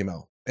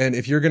HTML. And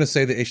if you're going to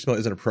say that HTML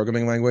isn't a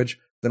programming language,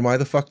 then why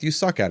the fuck do you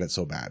suck at it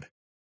so bad?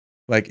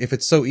 Like, if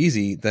it's so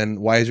easy,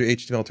 then why is your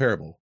HTML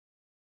terrible?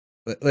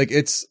 Like,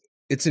 it's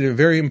a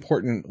very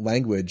important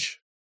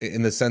language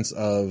in the sense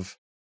of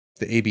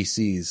the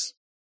ABCs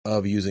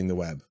of using the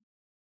web.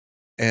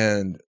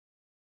 And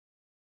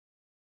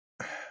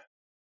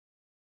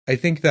I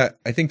think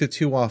that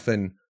too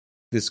often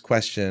this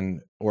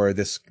question or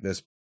this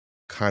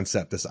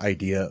concept, this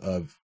idea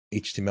of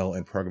HTML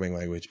and programming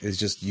language is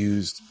just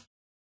used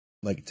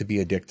like to be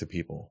a dick to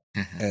people.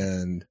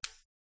 and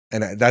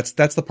that's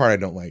the part I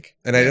don't like.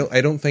 And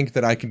I don't think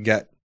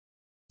that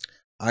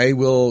I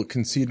will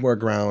concede more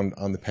ground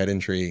on the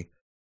pedantry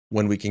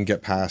when we can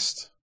get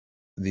past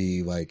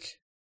the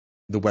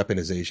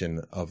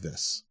weaponization of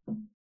this.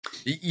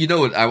 You know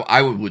what?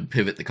 I would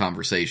pivot the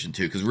conversation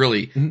too, because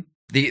really, mm-hmm.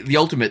 the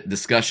ultimate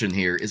discussion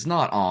here is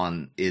not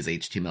on is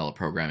HTML a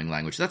programming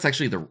language. That's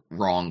actually the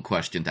wrong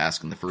question to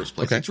ask in the first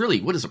place. Okay. It's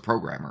really, what is a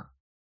programmer?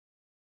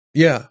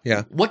 Yeah.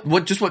 What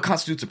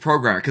constitutes a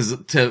programmer? Because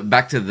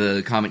back to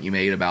the comment you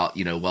made about,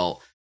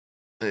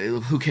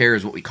 who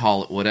cares what we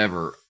call it,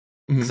 whatever.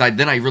 Because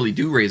then I really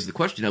do raise the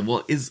question of,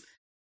 well, is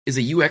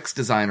a UX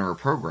designer a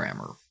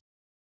programmer?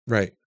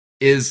 Right.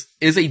 Is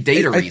a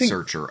data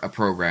researcher a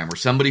programmer?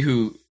 Somebody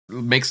who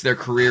makes their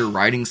career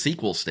writing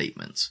SQL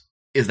statements.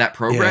 Is that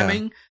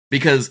programming? Yeah.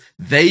 Because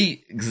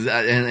they,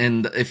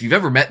 and if you've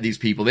ever met these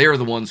people, they are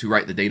the ones who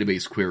write the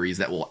database queries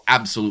that will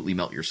absolutely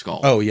melt your skull.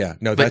 Oh yeah.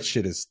 No, that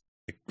shit is.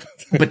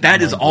 But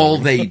that is all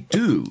they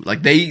do.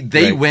 Like they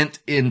right. went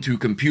into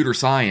computer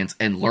science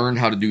and learned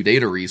how to do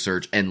data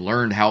research and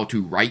learned how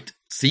to write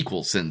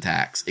SQL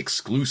syntax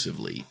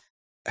exclusively.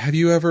 Have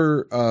you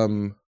ever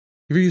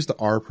used the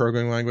R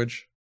programming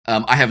language?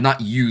 I have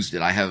not used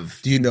it. I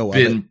have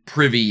been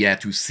privy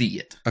to see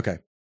it. Okay.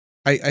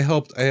 I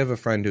have a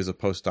friend who's a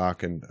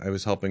postdoc and I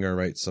was helping her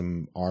write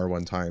some R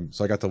one time.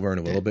 So I got to learn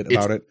a little bit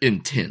about it.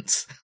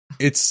 Intense.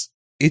 It's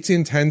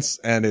intense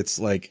and it's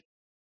like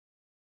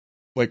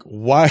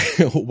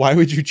why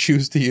would you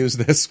choose to use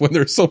this when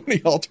there's so many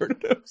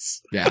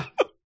alternatives? Yeah.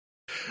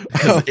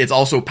 Because it's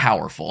also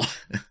powerful.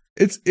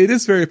 It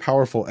is very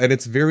powerful and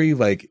it's very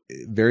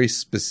very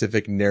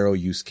specific narrow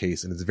use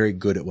case and it's very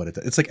good at what it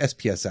does. It's like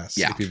SPSS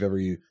if you've ever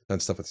done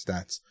stuff with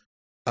stats.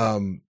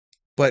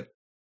 But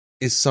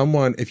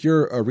if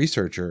you're a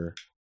researcher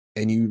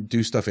and you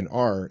do stuff in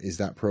R, is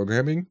that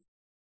programming?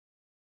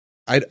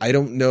 I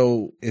don't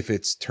know if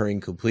it's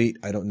Turing complete.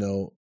 I don't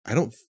know. I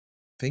don't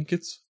think I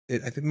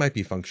think it might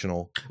be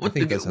functional.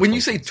 When you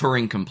say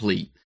Turing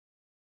complete,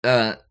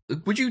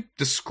 would you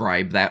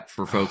describe that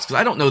for folks? Because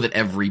I don't know that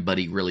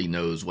everybody really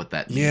knows what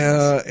that means.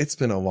 Yeah, it's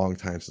been a long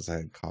time since I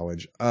had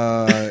college.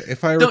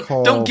 If I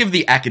recall, don't give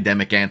the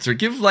academic answer.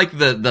 Give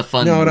the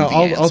fun. No,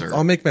 answer.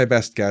 I'll make my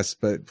best guess,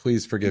 but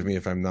please forgive me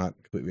if I'm not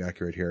completely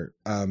accurate here.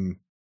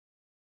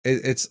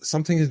 It's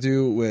something to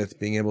do with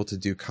being able to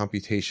do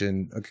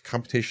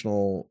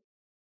computational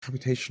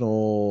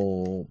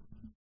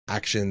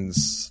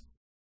actions.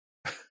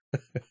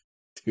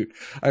 Dude,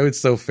 I would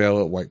so fail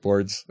at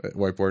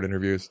whiteboard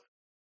interviews.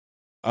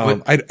 You're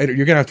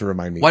gonna have to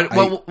remind me. Why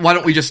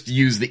don't we just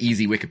use the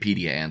easy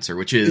Wikipedia answer,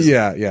 which is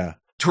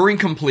Turing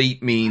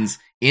complete means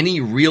any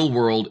real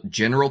world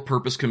general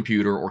purpose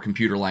computer or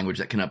computer language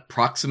that can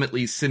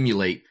approximately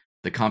simulate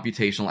the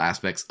computational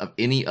aspects of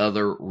any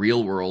other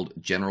real world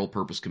general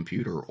purpose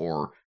computer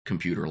or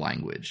computer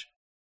language.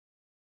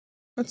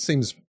 That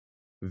seems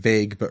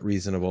vague but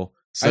reasonable.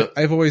 So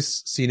I've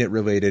always seen it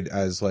related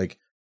as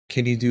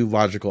can you do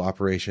logical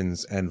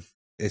operations and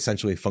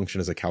essentially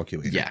function as a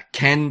calculator? Yeah.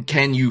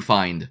 Can you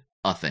find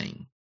a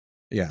thing?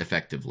 Yeah.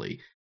 Effectively.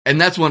 And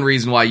that's one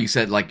reason why you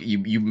said,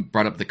 you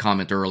brought up the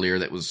comment earlier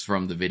that was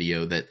from the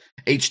video that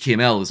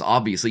HTML is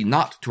obviously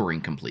not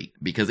Turing complete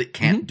because it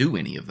can't do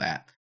any of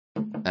that.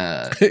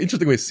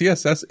 Interestingly,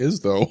 CSS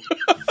is though.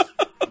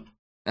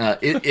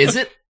 Is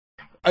it?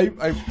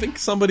 I think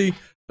somebody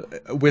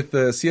with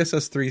the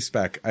CSS3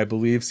 spec, I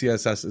believe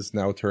CSS is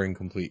now Turing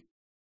complete.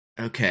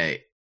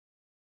 Okay.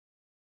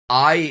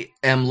 I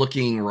am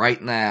looking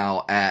right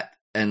now at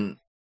an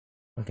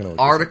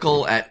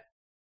article at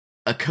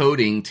A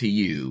Coding to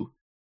You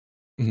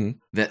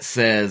that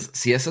says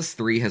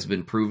CSS3 has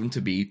been proven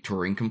to be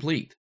Turing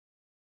complete.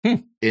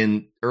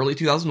 In early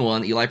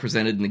 2001, Eli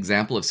presented an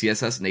example of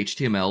CSS and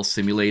HTML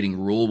simulating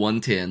Rule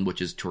 110,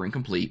 which is Turing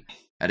complete,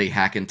 at a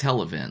Hack and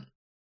Tell event.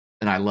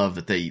 And I love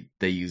that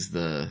they use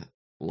the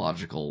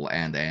logical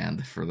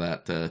and for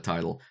that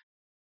title.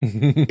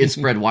 It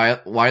spread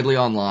widely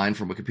online,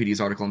 from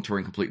Wikipedia's article on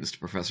Turing completeness to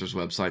professors'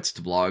 websites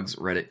to blogs,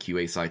 Reddit,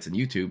 QA sites, and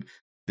YouTube.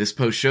 This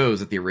post shows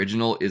that the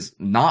original is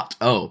not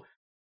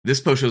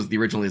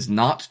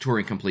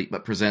Turing complete,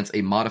 but presents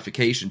a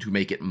modification to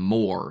make it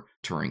more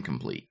Turing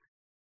complete.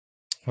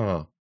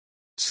 Huh.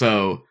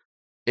 So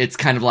it's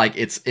kind of like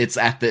it's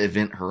at the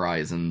event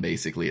horizon,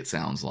 basically, it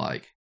sounds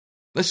like.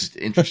 That's just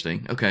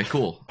interesting. Okay,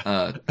 cool.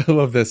 I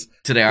love this.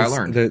 I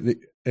learned. An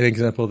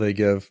example they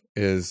give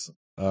is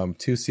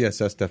two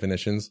CSS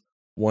definitions.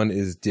 One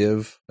is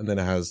div, and then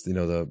it has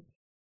the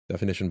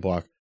definition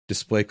block.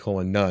 display :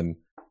 none,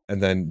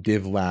 and then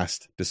div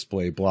last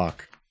display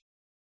block.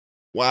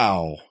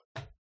 Wow.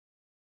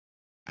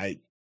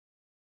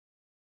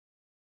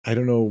 I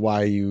don't know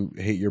why you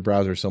hate your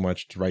browser so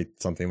much to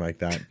write something like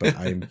that, but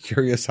I'm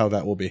curious how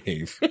that will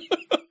behave.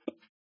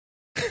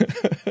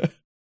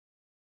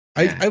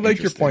 I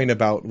like your point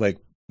about like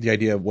the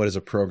idea of what is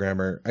a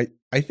programmer.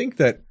 I think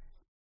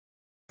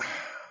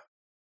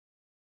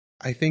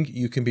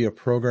you can be a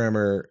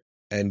programmer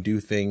and do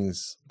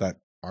things that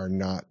are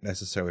not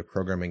necessarily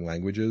programming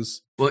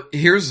languages. Well,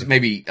 here's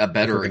maybe a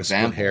better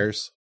example. Split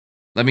hairs.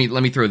 Let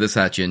me throw this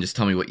at you and just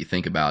tell me what you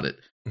think about it.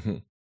 Mm-hmm.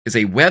 Is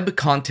a web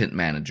content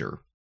manager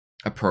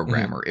a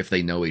programmer if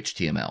they know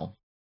HTML?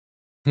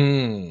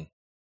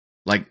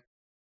 Like,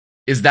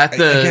 is that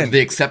the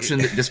exception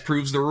that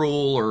disproves the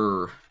rule,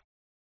 or?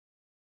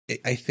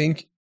 I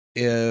think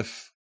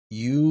if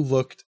you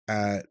looked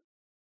at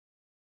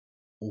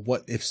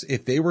what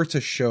if they were to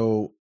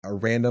show a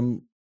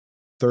random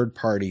third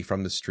party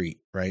from the street,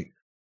 right?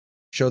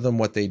 Show them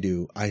what they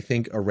do. I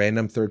think a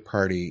random third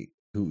party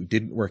who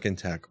didn't work in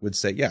tech would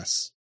say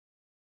yes.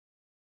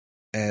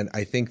 And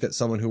I think that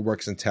someone who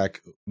works in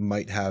tech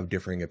might have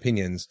differing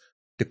opinions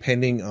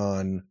depending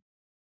on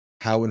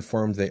how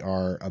informed they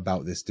are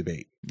about this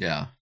debate.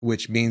 Yeah.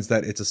 Which means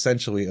that it's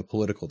essentially a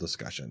political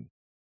discussion.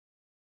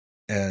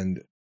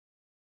 And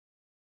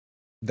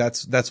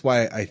that's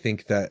why I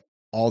think that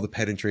all the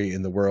pedantry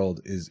in the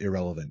world is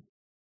irrelevant.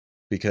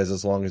 Because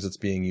as long as it's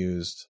being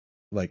used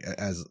like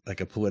as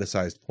like a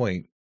politicized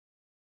point,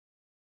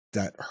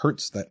 that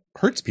hurts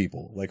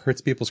people, like hurts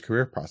people's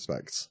career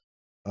prospects.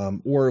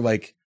 Or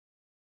like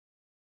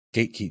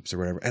gatekeeps or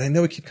whatever. And I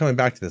know we keep coming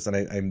back to this, and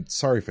I'm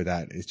sorry for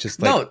that. It's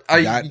just like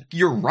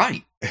you're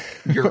right.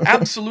 You're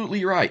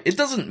absolutely right. It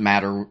doesn't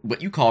matter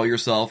what you call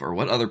yourself or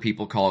what other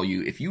people call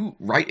you. If you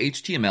write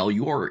HTML,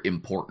 you are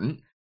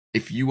important.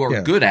 If you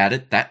are good at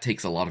it, that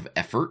takes a lot of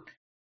effort.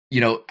 You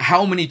know,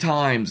 how much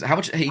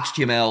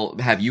HTML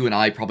have you and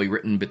I probably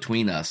written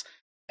between us?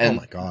 And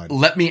oh my God.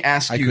 Let me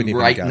ask you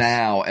right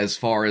now, as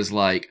far as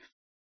like,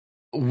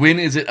 when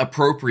is it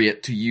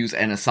appropriate to use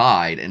an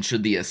aside, and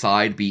should the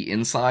aside be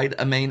inside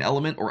a main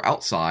element or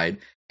outside?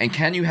 And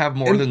can you have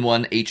more than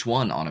one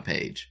H1 on a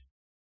page?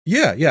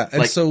 Yeah.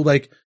 And so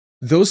like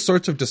those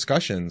sorts of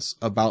discussions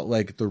about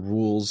like the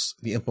rules,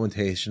 the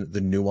implementation, the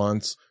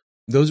nuance,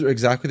 those are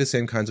exactly the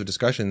same kinds of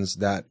discussions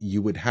that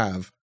you would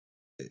have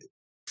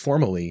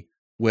formally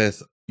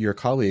with your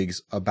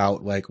colleagues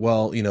about like,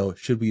 well, you know,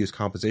 should we use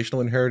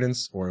compositional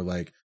inheritance, or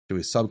like, do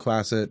we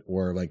subclass it,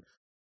 or like,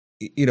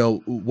 you know,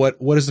 what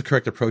is the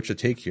correct approach to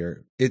take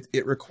here?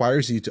 It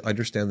requires you to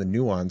understand the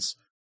nuance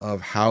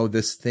of how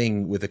this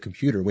thing with a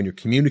computer, when you're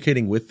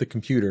communicating with the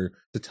computer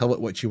to tell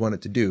it what you want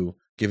it to do,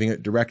 giving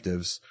it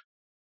directives,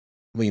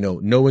 you know,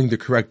 knowing the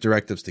correct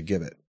directives to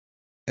give it.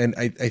 And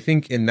I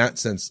think in that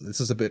sense, this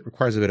is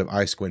requires a bit of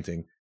eye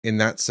squinting. In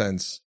that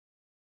sense,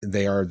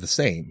 they are the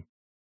same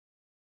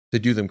to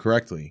do them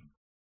correctly.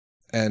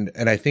 And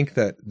I think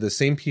that the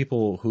same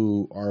people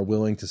who are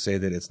willing to say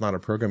that it's not a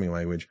programming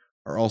language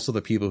are also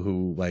the people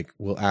who like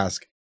will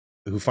ask,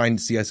 who find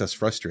CSS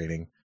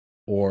frustrating,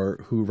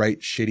 or who write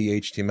shitty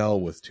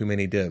HTML with too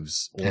many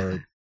divs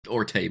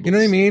or tables. You know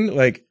what I mean?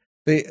 Like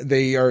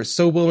they are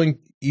so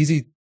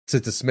easy to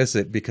dismiss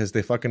it because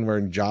they fucking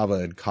learned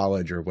Java in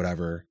college or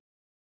whatever.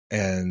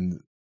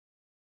 And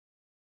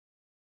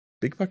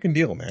big fucking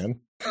deal, man.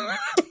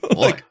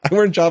 Like I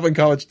learned Java in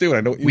college too, and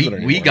I don't use it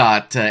anymore. We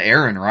got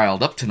Aaron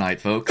riled up tonight,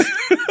 folks.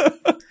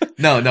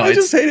 No, I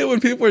just hate it when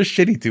people are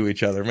shitty to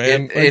each other,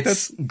 man.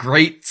 It's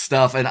great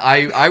stuff, and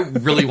I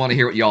really want to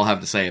hear what y'all have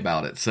to say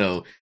about it.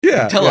 So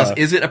tell us,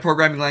 is it a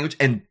programming language?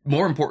 And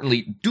more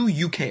importantly, do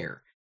you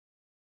care?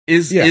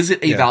 Is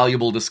it a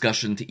valuable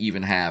discussion to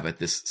even have at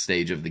this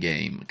stage of the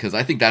game? Because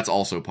I think that's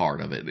also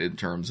part of it in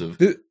terms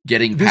of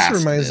getting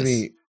past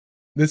this.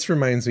 This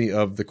reminds me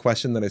of the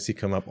question that I see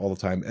come up all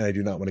the time, and I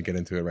do not want to get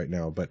into it right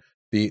now, but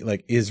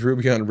is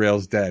Ruby on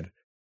Rails dead?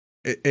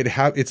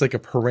 It's like a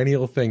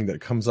perennial thing that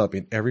comes up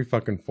in every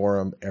fucking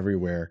forum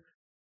everywhere.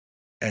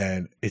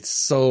 And it's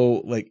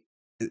so like,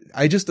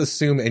 I just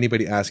assume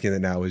anybody asking it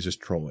now is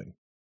just trolling.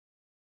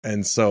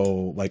 And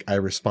so like, I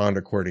respond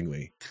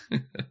accordingly.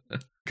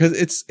 Cause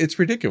it's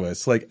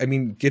ridiculous. Like, I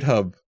mean,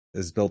 GitHub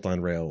is built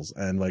on Rails,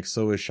 and like,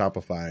 so is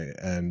Shopify.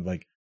 And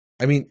like,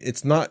 I mean,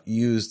 it's not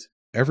used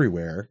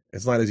everywhere.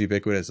 It's not as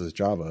ubiquitous as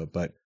Java,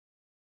 but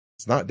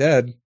it's not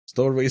dead.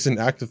 Still releasing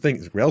active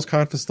things.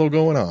 RailsConf is still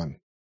going on,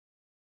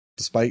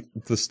 despite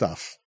the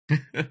stuff.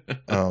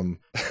 And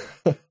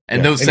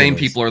those same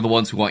people are the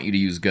ones who want you to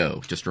use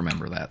Go. Just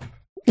remember that.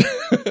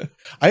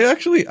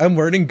 I'm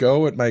learning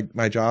Go at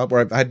my job,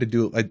 where I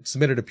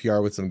submitted a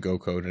PR with some Go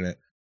code in it.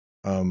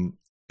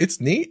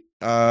 It's neat.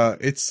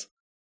 It's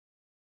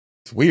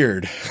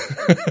weird.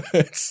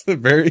 It's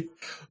very,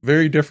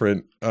 very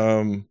different.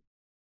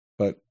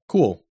 But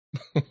cool.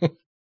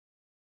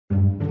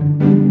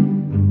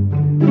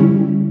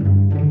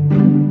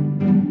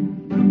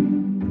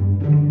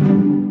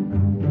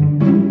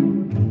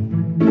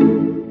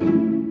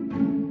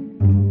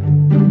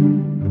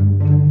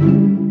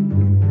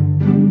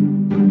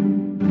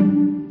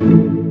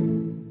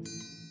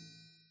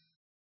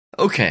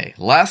 Okay,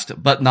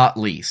 last but not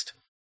least,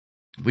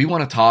 we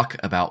want to talk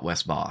about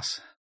Wes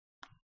Bos.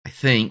 I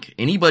think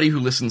anybody who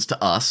listens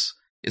to us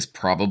is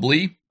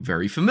probably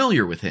very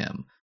familiar with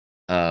him.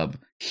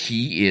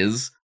 He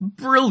is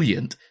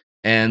brilliant,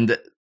 and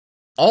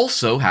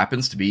also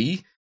happens to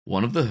be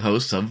one of the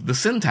hosts of the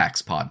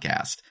Syntax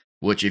podcast,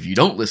 which if you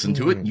don't listen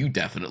to it, you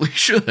definitely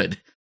should.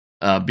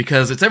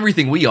 Because it's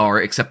everything we are,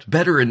 except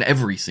better in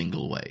every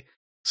single way.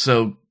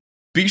 So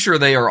be sure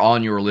they are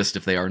on your list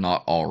if they are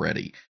not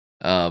already.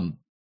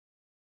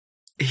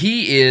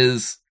 He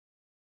is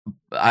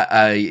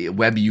a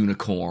web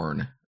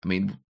unicorn. I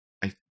mean,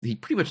 he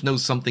pretty much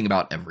knows something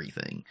about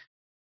everything.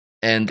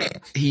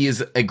 And he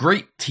is a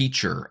great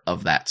teacher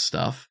of that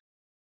stuff.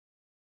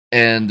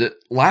 And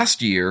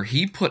last year,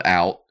 he put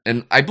out,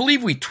 and I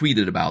believe we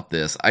tweeted about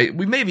this.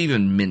 We may have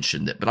even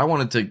mentioned it, but I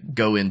wanted to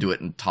go into it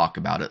and talk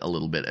about it a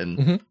little bit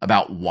and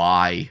about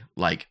why,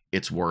 like,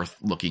 it's worth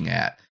looking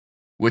at.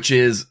 Which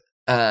is,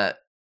 if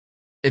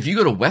you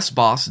go to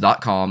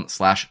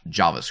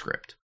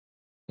wesbos.com/JavaScript,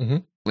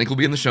 link will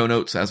be in the show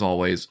notes, as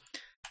always.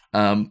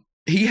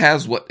 He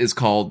has what is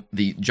called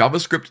the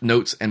JavaScript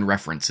Notes and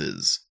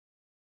References.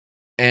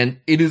 And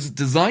it is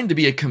designed to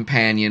be a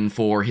companion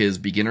for his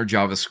beginner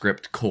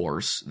JavaScript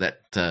course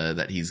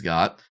that he's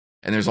got.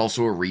 And there's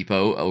also a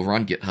repo over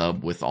on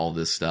GitHub with all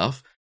this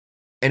stuff.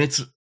 And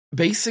it's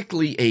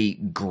basically a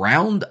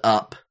ground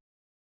up,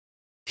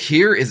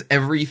 here is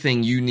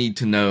everything you need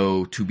to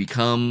know to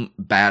become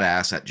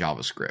badass at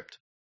JavaScript.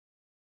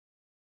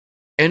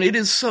 And it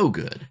is so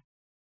good.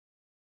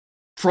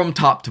 From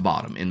top to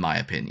bottom, in my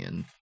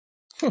opinion.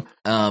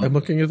 I'm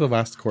looking at the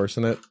last course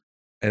in it,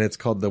 and it's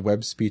called the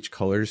Web Speech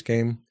Colors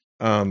game.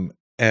 And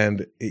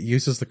it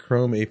uses the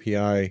Chrome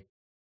API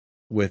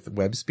with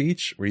web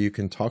speech, where you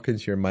can talk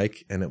into your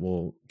mic and it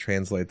will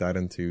translate that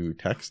into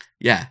text.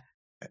 Yeah.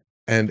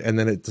 And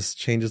then it just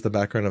changes the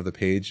background of the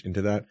page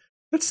into that.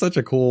 That's such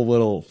a cool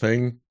little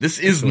thing. This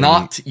is really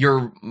not neat.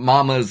 Your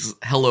mama's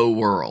Hello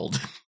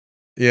World.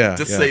 Yeah.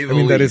 To say the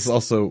least. That is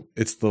also,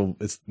 it's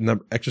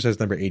exercise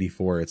number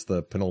 84. It's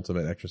the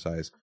penultimate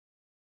exercise.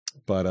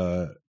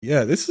 But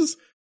yeah, this is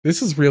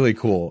really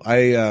cool.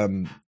 I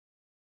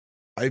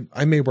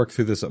may work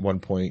through this at one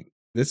point.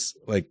 This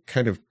like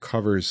kind of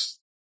covers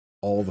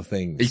all the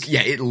things.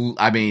 Yeah,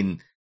 I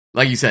mean,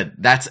 like you said,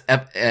 that's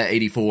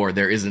 84.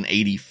 There is an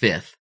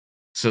 85th.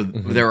 So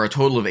there are a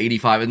total of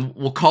 85, and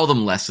we'll call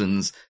them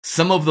lessons.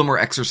 Some of them are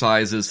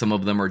exercises. Some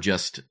of them are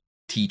just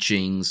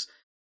teachings.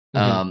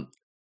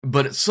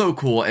 But it's so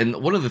cool. And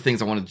one of the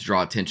things I wanted to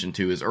draw attention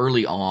to is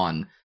early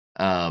on,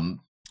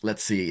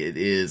 let's see, it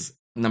is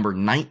number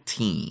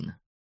 19.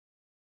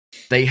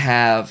 They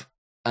have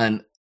a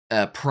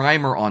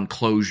primer on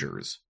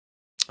closures.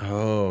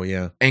 Oh,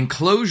 yeah. And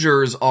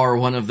closures are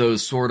one of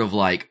those sort of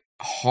like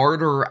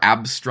harder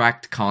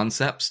abstract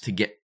concepts to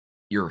get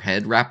your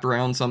head wrapped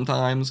around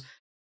sometimes.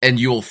 And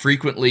you'll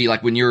frequently,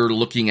 like when you're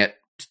looking at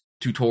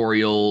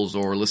tutorials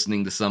or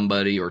listening to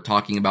somebody or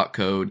talking about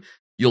code,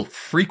 you'll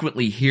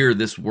frequently hear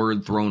this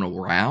word thrown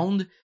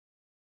around.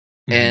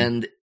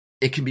 And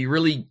it can be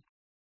really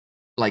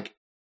like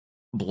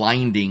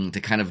blinding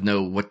to kind of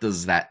know what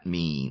does that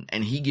mean.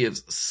 And he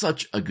gives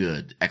such a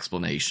good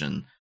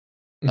explanation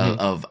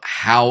of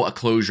how a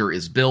closure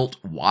is built,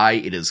 why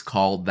it is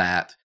called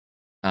that.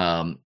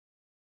 And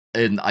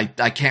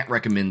I can't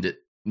recommend it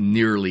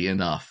nearly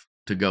enough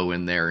to go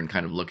in there and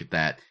kind of look at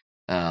that.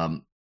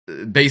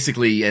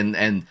 Basically,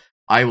 and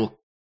I will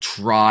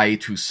try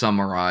to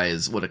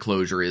summarize what a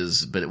closure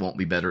is, but it won't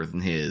be better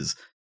than his.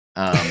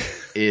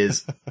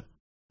 It's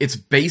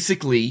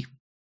basically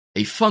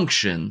a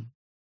function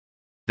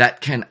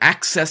that can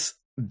access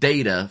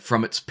data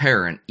from its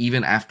parent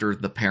even after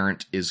the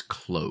parent is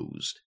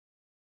closed.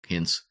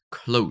 Hence,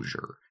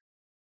 closure.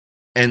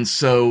 And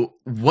so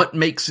what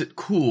makes it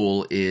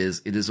cool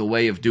is it is a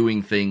way of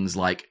doing things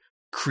like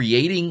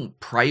creating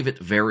private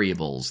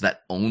variables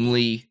that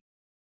only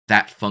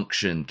that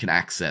function can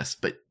access,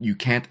 but you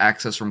can't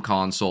access from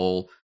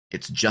console.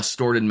 It's just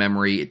stored in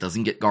memory. It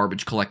doesn't get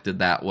garbage collected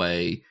that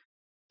way.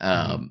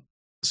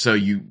 So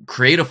you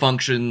create a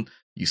function,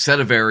 you set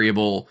a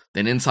variable,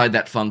 then inside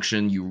that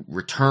function, you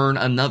return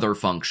another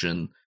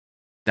function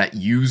that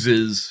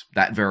uses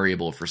that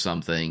variable for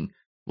something.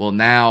 Well,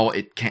 now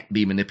it can't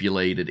be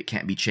manipulated. It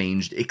can't be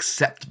changed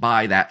except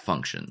by that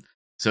function.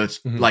 So it's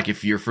like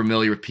if you're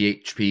familiar with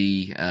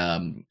PHP,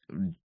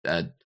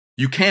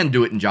 you can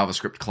do it in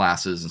JavaScript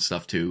classes and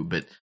stuff too,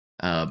 but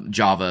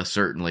Java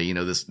certainly,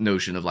 this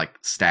notion of like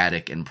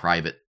static and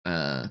private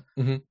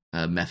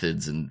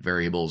methods and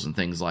variables and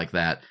things like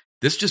that.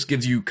 This just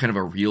gives you kind of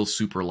a real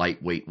super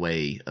lightweight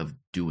way of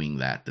doing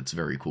that. That's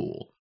very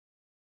cool.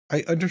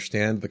 I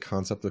understand the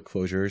concept of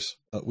closures.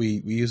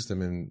 We use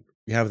them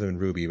we have them in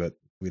Ruby, but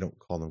we don't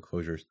call them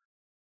closures.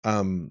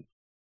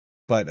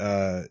 But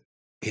I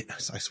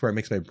swear it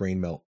makes my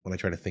brain melt when I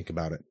try to think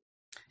about it.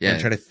 Yeah. I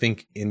try to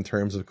think in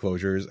terms of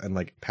closures and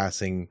like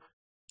passing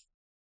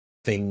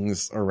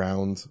things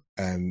around,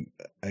 and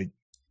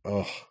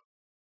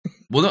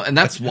Well, no, and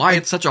that's why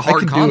it's such a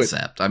hard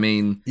concept. I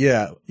mean,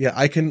 yeah,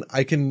 I can,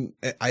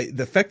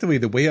 effectively,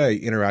 the way I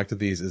interact with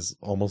these is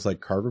almost like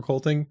cargo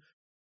culting.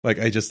 Like,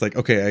 I just like,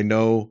 okay, I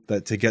know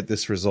that to get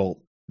this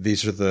result,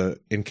 these are the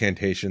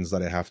incantations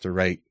that I have to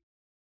write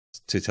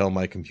to tell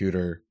my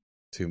computer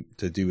to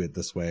do it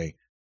this way.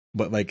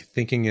 But like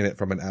thinking in it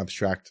from an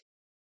abstract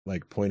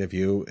like point of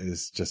view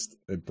is just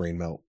a brain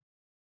melt.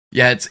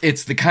 Yeah,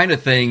 it's the kind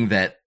of thing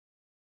that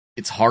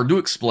it's hard to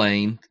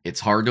explain, it's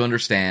hard to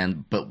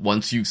understand, but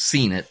once you've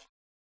seen it,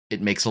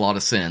 it makes a lot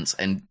of sense,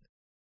 and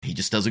he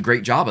just does a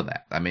great job of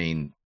that. I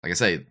mean, like I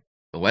say,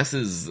 Wes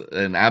is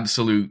an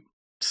absolute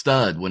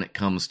stud when it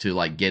comes to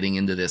like getting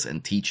into this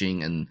and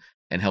teaching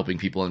and helping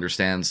people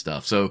understand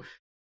stuff. So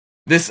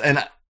this,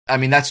 and I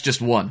mean, that's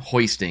just one,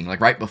 hoisting.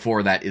 Like right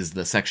before that is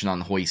the section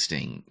on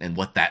hoisting and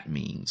what that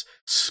means.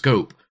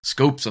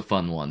 Scope's a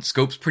fun one.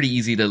 Scope's pretty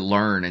easy to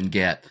learn and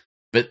get,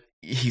 but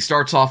he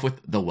starts off with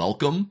the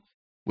welcome,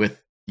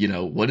 with, you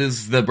know, what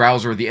is the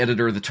browser, the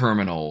editor, the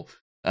terminal?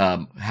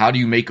 How do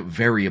you make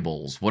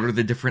variables? What are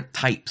the different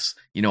types?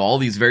 You know, all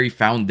these very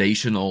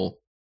foundational,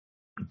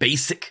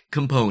 basic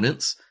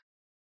components.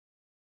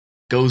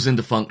 Goes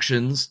into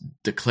functions,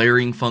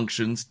 declaring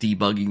functions,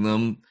 debugging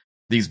them,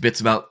 these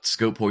bits about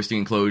scope, hoisting,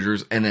 and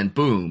closures, and then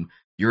boom,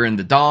 you're in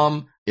the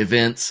DOM,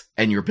 events,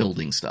 and you're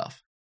building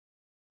stuff.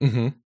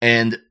 Mm-hmm.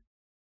 And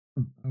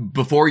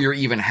before you're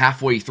even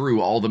halfway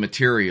through all the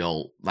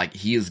material, like,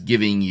 he is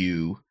giving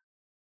you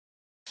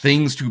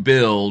things to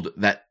build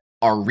that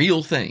are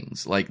real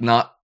things. Like,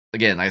 not,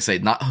 again, I say,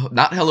 not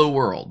Hello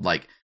World.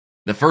 Like,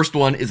 the first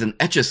one is an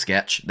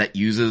Etch-a-Sketch that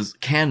uses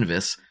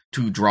Canvas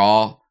to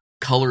draw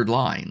colored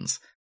lines.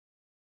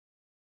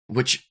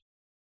 Which,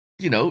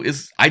 you know,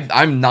 is,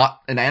 I'm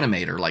not an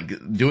animator. Like,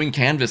 doing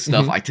Canvas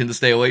stuff, I tend to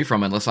stay away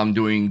from unless I'm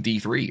doing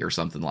D3 or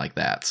something like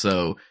that.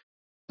 So,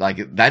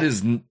 like, that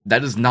is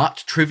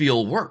not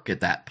trivial work at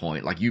that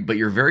point. Like, but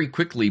you're very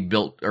quickly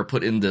built or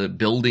put into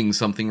building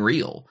something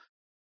real.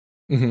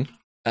 Mm-hmm.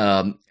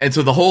 And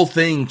so the whole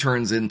thing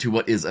turns into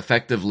what is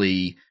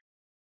effectively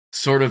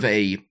sort of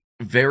a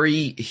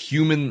very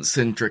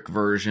human-centric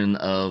version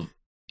of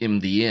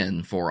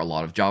MDN for a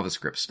lot of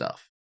JavaScript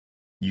stuff.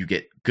 You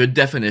get good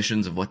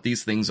definitions of what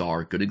these things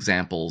are, good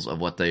examples of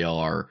what they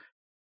are,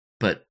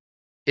 but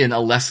in a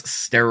less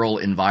sterile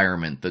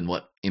environment than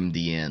what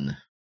MDN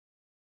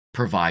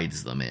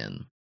provides them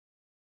in.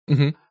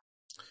 Mm-hmm.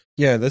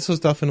 Yeah, this was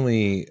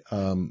definitely,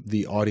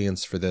 the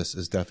audience for this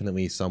is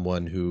definitely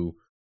someone who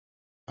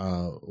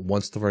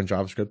wants to learn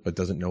JavaScript but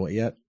doesn't know it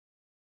yet.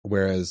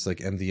 Whereas like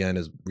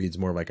MDN reads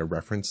more like a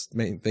reference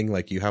thing,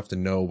 like you have to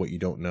know what you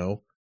don't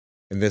know.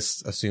 And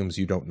this assumes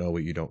you don't know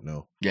what you don't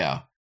know.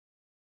 Yeah.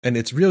 And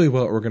it's really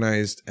well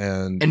organized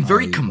and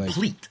very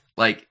complete.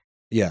 Like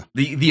yeah.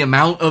 The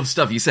amount of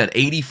stuff you said,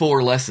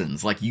 84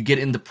 lessons, like you get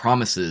into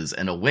promises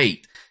and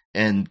await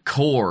and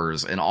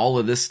cores and all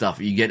of this stuff.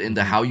 You get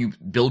into how you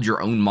build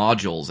your own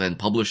modules and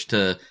publish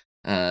to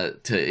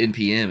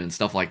NPM and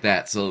stuff like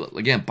that. So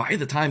again, by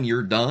the time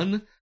you're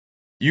done,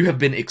 you have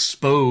been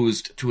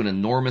exposed to an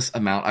enormous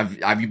amount.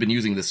 I've been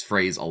using this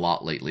phrase a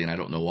lot lately, and I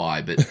don't know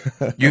why, but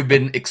you've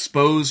been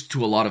exposed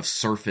to a lot of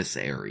surface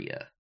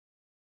area.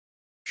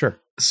 Sure.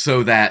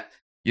 So that,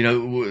 you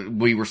know,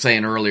 we were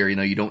saying earlier, you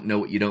know, you don't know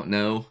what you don't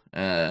know.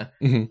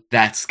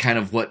 That's kind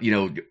of what, you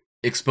know,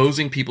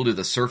 exposing people to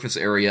the surface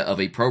area of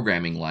a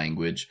programming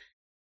language.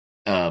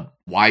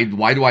 Why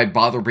do I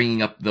bother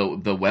bringing up the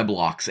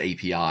Weblocks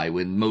API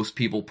when most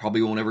people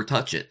probably won't ever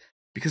touch it?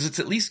 Because it's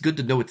at least good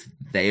to know it's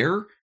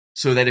there,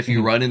 so that if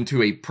you run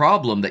into a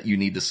problem that you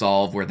need to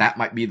solve where that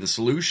might be the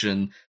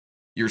solution,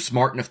 you're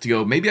smart enough to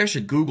go, maybe I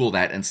should Google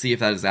that and see if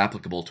that is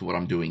applicable to what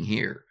I'm doing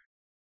here.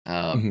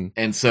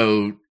 And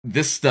so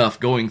this stuff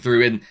going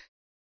through, and,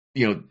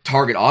 you know,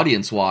 target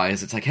audience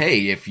wise, it's like,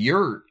 hey, if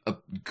you're a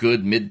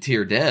good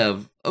mid-tier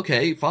dev,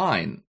 okay,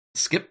 fine.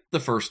 Skip the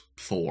first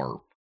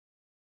 4.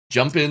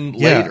 Jump in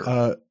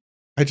later.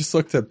 I just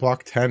looked at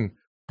block 10,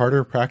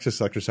 harder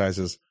practice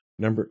exercises,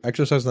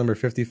 exercise number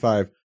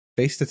 55,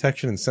 face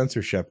detection and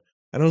censorship.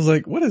 And I was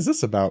like, what is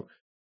this about?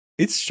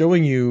 It's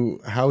showing you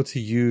how to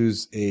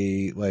use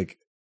a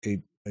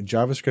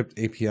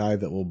JavaScript API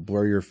that will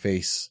blur your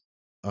face.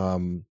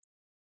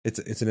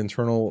 It's an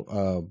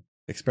internal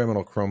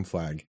experimental Chrome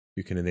flag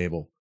you can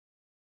enable,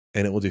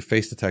 and it will do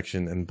face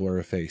detection and blur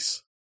a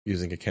face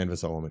using a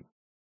canvas element.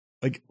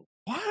 Like,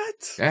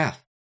 what? Yeah.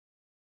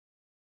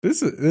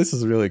 This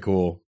is really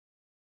cool.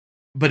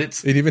 But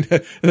it even,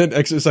 and then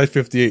exercise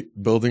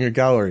 58, building a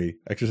gallery.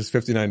 Exercise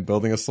 59,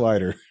 building a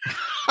slider.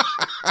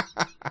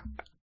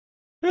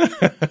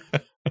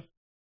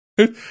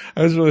 I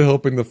was really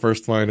hoping the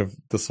first line of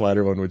the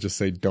slider one would just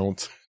say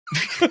don't.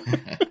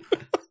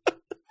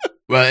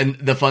 Well, and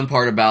the fun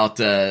part about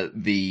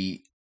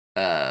the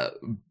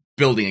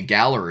building a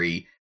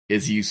gallery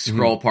is you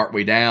scroll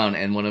partway down,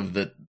 and one of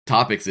the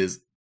topics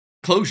is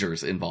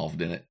closures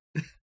involved in it.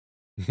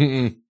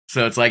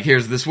 So it's like,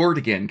 here's this word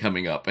again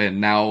coming up, and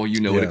now you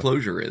know what a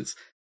closure is.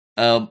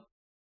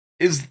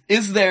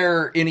 Is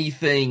there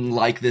anything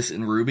like this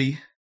in Ruby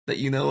that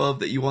you know of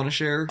that you want to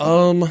share?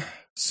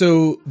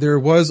 So there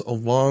was a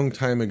long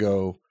time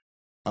ago,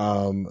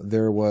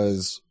 there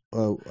was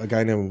a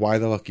guy named Why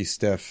the Lucky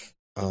Stiff,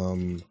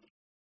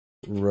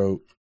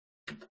 wrote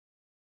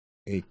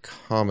a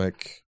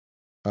comic,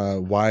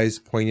 Wise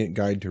Poignant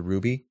Guide to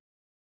Ruby.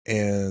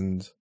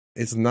 And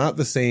it's not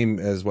the same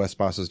as Wes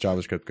Boss's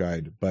JavaScript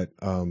guide, but,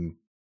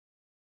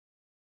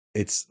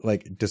 it's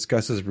like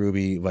discusses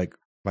Ruby like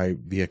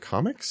via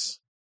comics.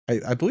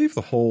 I believe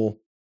the whole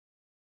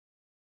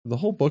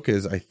book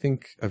is, I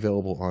think,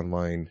 available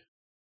online.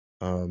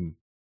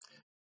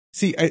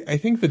 See, I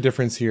think the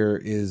difference here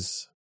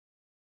is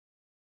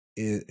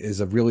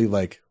a really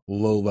like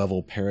low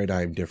level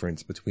paradigm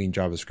difference between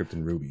JavaScript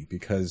and Ruby,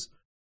 because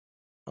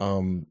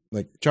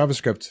like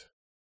JavaScript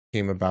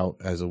came about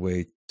as a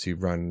way to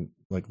run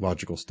like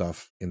logical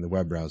stuff in the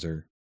web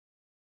browser,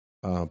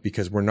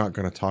 because we're not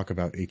going to talk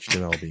about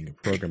HTML being a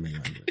programming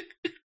language.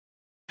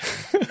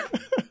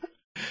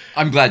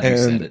 I'm glad you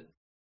said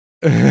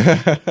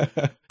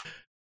it.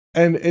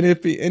 And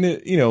it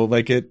you know,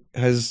 like it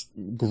has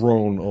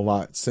grown a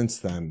lot since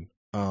then.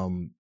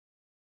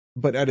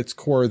 But at its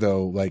core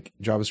though, like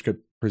JavaScript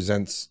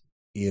presents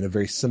in a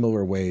very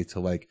similar way to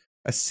like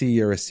a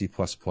C or a C++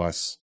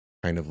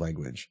 kind of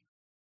language.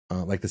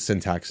 Like the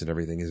syntax and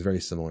everything is very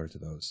similar to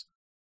those.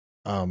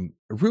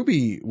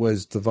 Ruby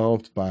was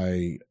developed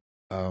by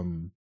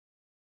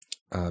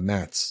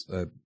Mats,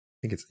 I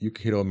think it's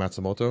Yukihiro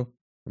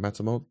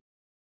Matsumoto.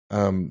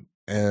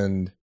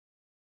 And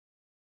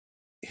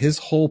his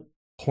whole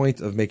point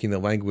of making the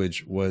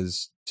language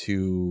was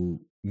to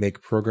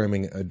make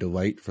programming a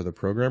delight for the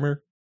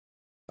programmer.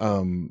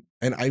 And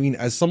I mean,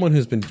 as someone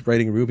who's been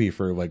writing Ruby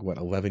for like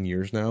 11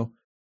 years now,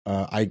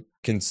 I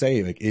can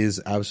say like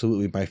is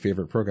absolutely my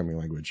favorite programming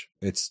language.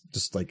 It's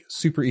just like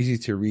super easy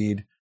to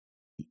read,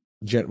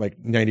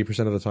 like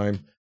 90% of the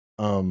time.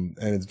 And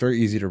it's very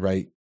easy to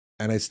write,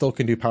 and I still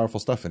can do powerful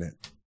stuff in it.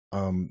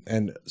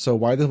 And so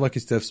Why the Lucky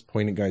Stiff's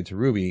Poignant Guide to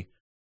Ruby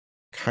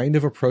kind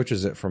of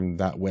approaches it from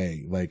that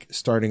way, like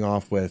starting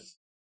off with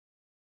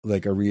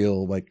like a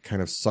real like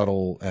kind of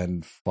subtle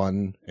and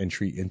fun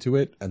entry into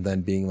it, and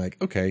then being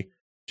like, okay,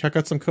 check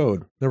out some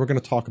code, then we're going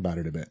to talk about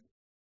it a bit,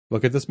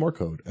 look at this more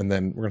code, and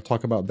then we're going to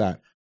talk about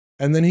that.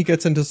 And then he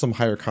gets into some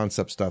higher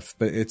concept stuff,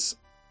 but it's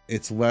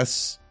a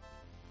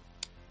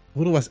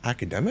little less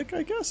academic,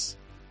 I guess.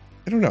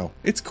 I don't know,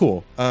 it's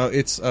cool.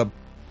 It's a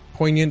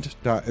poignant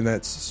and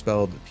that's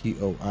spelled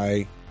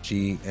POIGNANT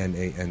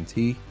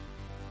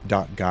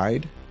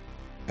 .guide.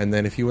 And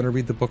then if you want to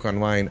read the book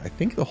online, I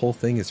think the whole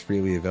thing is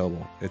freely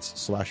available. It's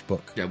 /book.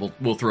 Yeah,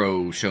 we'll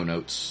throw show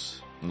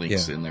notes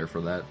links in there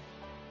for that.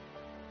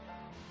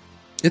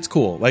 It's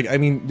cool. Like, I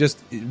mean,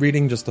 just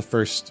reading just the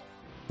first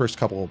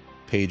couple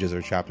pages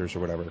or chapters or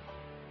whatever,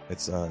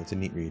 it's a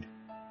neat read.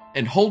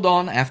 And hold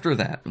on, after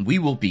that, we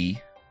will be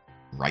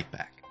right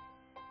back.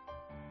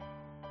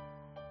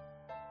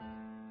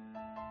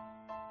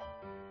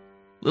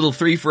 Little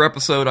 3 for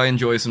episode I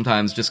enjoy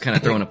sometimes, just kind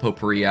of throwing a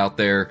potpourri out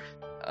there.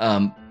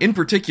 In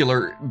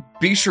particular,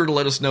 be sure to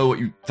let us know what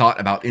you thought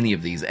about any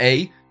of these.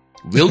 A,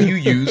 will you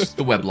use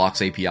the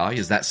WebLox API?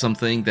 Is that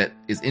something that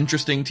is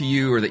interesting to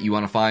you, or that you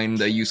want to find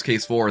a use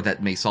case for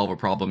that may solve a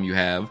problem you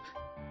have?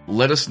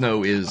 Let us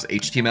know. Is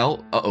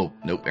HTML...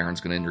 Nope, Aaron's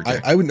going to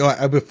interject. I would know,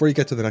 before you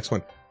get to the next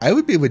one, I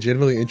would be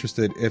legitimately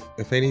interested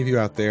if any of you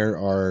out there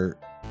are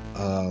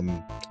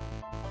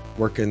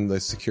work in the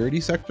security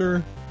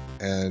sector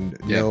and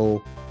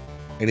know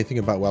anything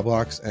about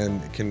WebLox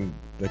and can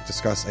like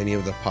discuss any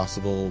of the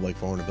possible like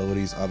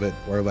vulnerabilities of it,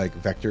 or like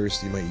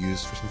vectors you might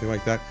use for something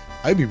like that.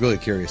 I'd be really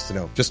curious to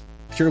know, just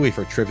purely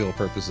for trivial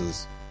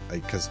purposes,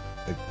 because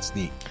it's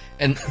neat.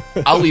 And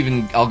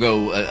I'll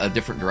go a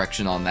different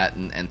direction on that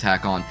and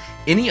tack on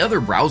any other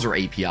browser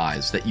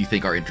APIs that you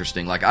think are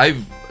interesting. Like,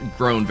 I've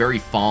grown very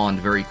fond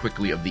very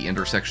quickly of the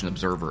Intersection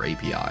Observer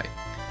API.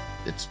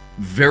 It's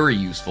very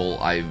useful.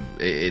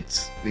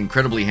 It's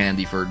incredibly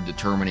handy for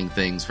determining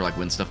things, for like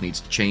when stuff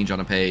needs to change on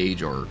a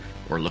page or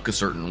look a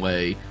certain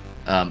way.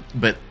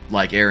 But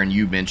like Aaron,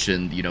 you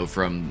mentioned,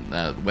 from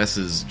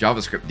Wes's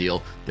JavaScript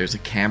deal, there's a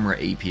camera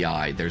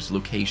API, there's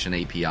location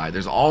API,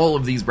 there's all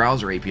of these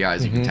browser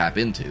APIs you can tap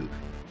into.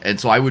 And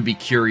so I would be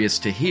curious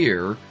to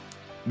hear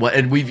what,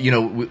 and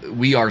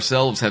we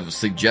ourselves have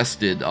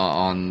suggested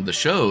on the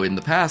show in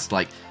the past,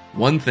 like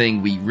one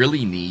thing we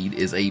really need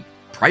is a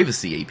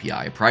privacy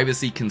API, a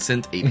privacy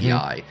consent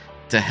API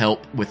to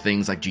help with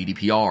things like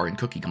GDPR and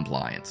cookie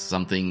compliance,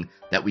 something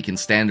that we can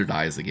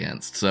standardize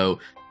against. So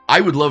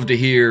I would love to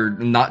hear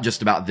not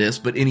just about this,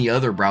 but any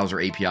other browser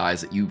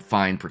APIs that you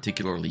find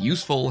particularly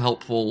useful,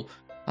 helpful,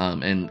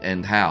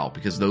 and how,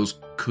 because those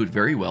could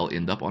very well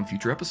end up on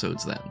future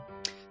episodes then.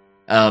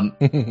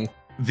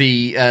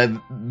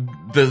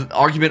 The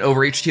argument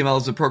over HTML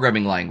as a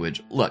programming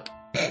language. Look,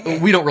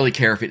 we don't really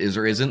care if it is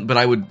or isn't, but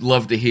I would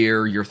love to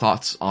hear your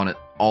thoughts on it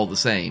all the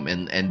same,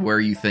 and where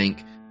you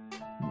think,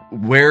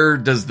 where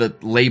does the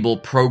label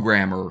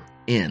programmer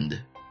end,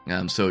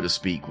 so to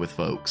speak, with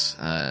folks.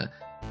 I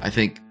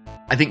think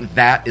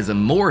that is a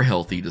more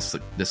healthy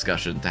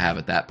discussion to have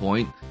at that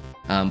point.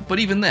 But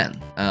even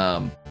then,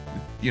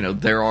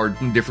 there are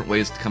different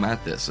ways to come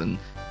at this,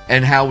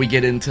 and how we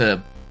get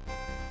into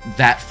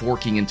that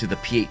forking into the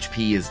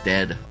PHP is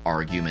dead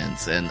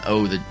arguments, and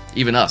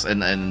even us,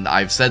 and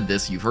I've said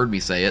this, you've heard me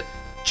say it,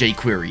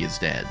 jQuery is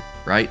dead,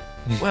 right?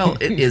 Well,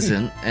 it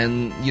isn't,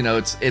 and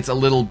it's a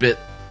little bit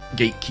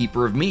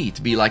gatekeeper of me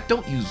to be like,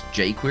 don't use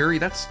jQuery,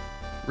 that's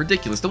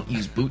ridiculous. Don't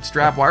use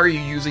Bootstrap. Why are you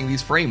using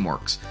these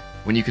frameworks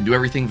when you can do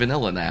everything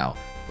vanilla now?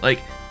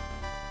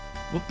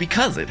 Well,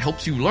 because it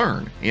helps you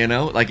learn,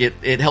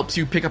 it helps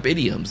you pick up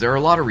idioms. There are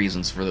a lot of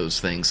reasons for those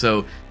things.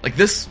 So,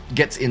 this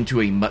gets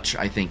into a much,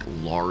 I think,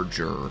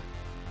 larger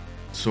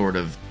sort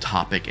of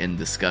topic and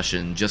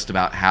discussion just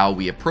about how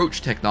we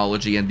approach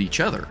technology and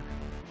each other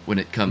when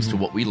it comes to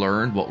what we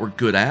learn, what we're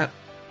good at.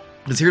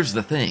 Because here's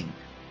the thing.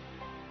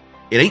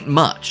 It ain't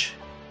much,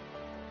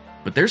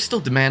 but there's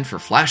still demand for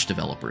Flash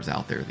developers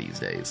out there these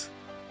days.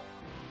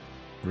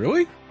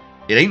 Really?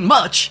 It ain't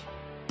much,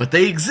 but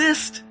they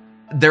exist.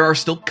 There are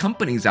still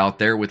companies out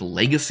there with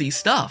legacy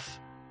stuff.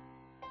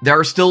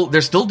 There's still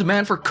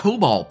demand for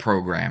COBOL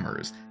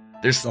programmers.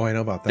 I know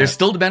about that. There's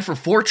still demand for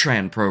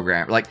Fortran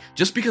programmers.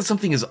 Just because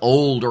something is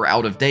old or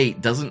out of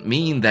date doesn't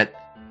mean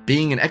that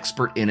being an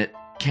expert in it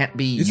can't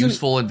be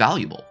useful and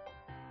valuable.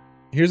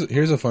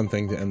 Here's a fun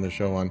thing to end the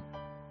show on.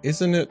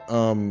 Isn't it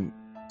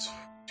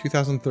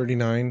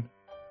 2039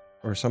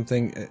 or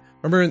something?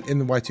 Remember in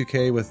the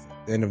Y2K with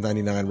the end of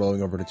 99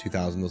 rolling over to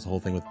 2000, there's the whole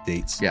thing with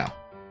dates. Yeah.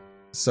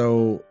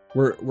 So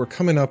we're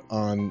coming up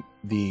on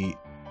the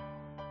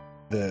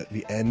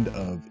end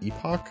of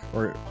epoch,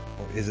 or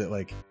is it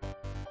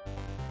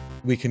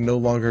we can no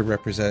longer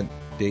represent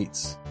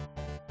dates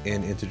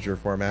in integer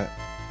format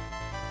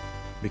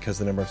because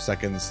the number of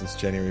seconds since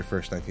January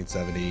 1st,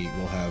 1970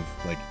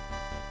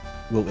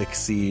 will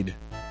exceed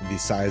the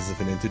size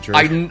of an integer.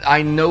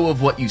 I know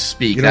of what you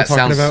speak. You know that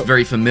sounds about?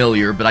 Very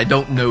familiar, but I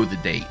don't know the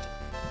date.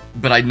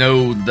 But I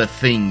know the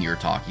thing you're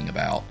talking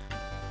about.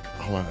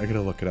 Hold on, I gotta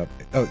look it up.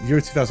 Oh,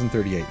 year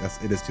 2038.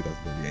 It is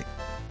 2038.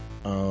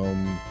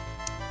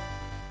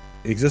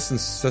 Exists in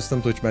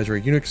systems which measure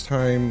Unix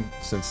time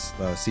since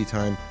C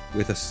time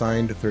with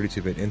assigned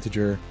 32-bit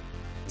integer.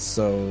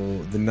 So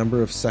the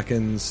number of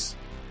seconds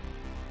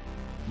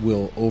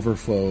will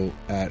overflow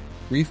at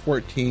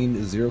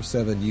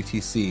 3:14:07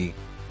 UTC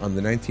on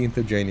the 19th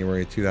of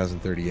January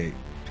 2038.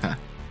 Huh.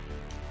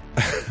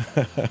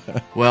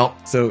 Well,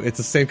 so it's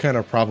the same kind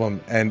of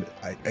problem, and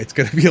it's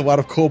going to be a lot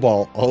of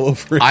COBOL all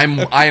over it.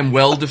 I am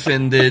well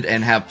defended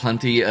and have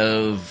plenty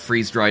of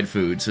freeze-dried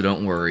food, so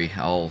don't worry.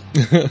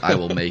 I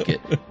will make it.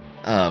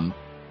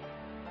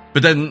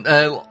 But then,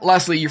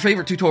 lastly, your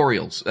favorite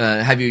tutorials.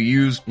 Have you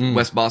used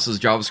Wes Boss's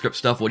JavaScript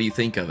stuff? What do you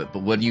think of it?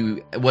 But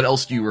what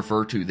else do you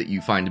refer to that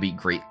you find to be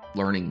great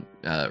learning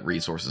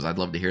resources? I'd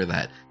love to hear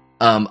that.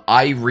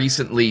 I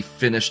recently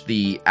finished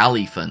the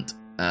Aliphant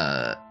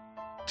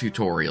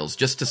tutorials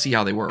just to see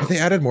how they work. Have they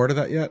added more to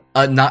that yet?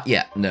 Not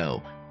yet,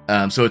 no.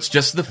 So it's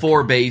just the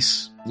 4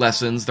 base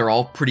lessons. They're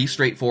all pretty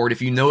straightforward.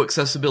 If you know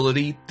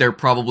accessibility, you're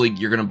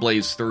going to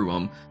blaze through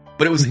them.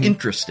 But it was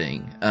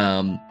interesting.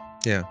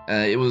 Yeah.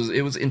 It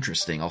was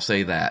interesting, I'll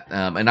say that.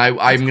 And I'm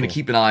going to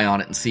keep an eye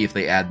on it and see if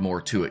they add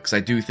more to it, because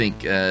I do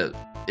think it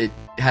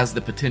has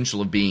the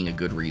potential of being a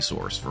good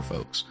resource for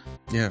folks.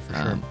 Yeah, for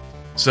sure.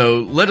 So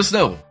let us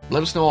know.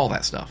 Let us know all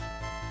that stuff.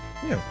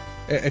 Yeah.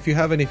 If you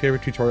have any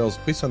favorite tutorials,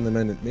 please send them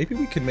in. Maybe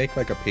we can make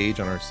a page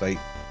on our site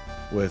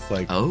with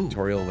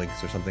tutorial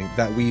links or something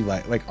that we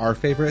like our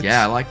favorites.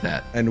 Yeah, I like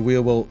that. And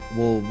we'll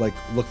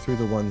look through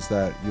the ones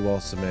that you all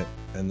submit,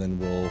 and then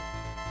we'll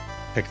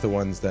pick the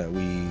ones that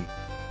we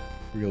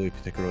really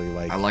particularly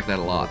like. I like that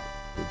a lot.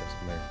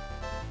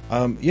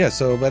 Yeah,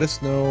 so let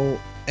us know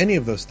any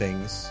of those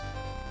things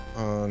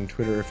on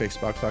Twitter or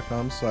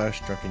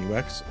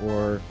Facebook.com/drunkenux,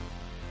 or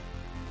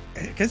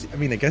I guess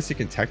you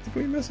can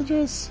technically message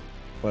us,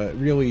 but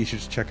really you should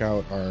just check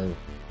out our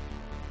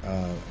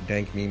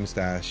dank meme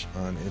stash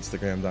on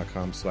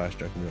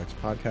Instagram.com/drunkenux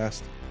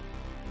podcast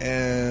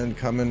and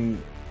come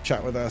and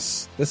chat with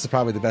us. This is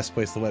probably the best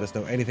place to let us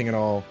know anything at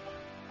all.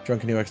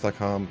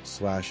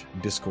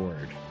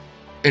 drunkenux.com/discord.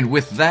 And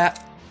with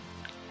that,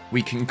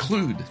 we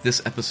conclude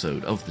this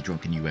episode of the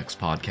Drunken UX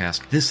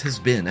podcast. This has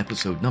been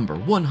episode number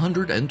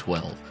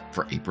 112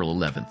 for April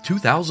 11th,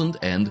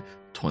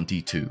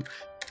 2022.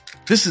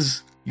 This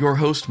is your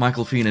host,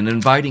 Michael Feenan,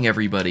 inviting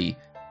everybody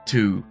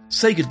to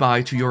say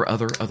goodbye to your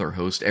other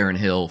host, Aaron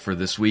Hill, for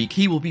this week.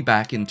 He will be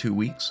back in 2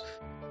 weeks.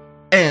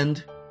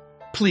 And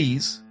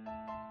please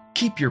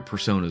keep your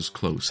personas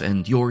close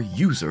and your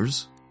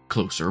users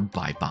closer.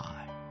 Bye-bye.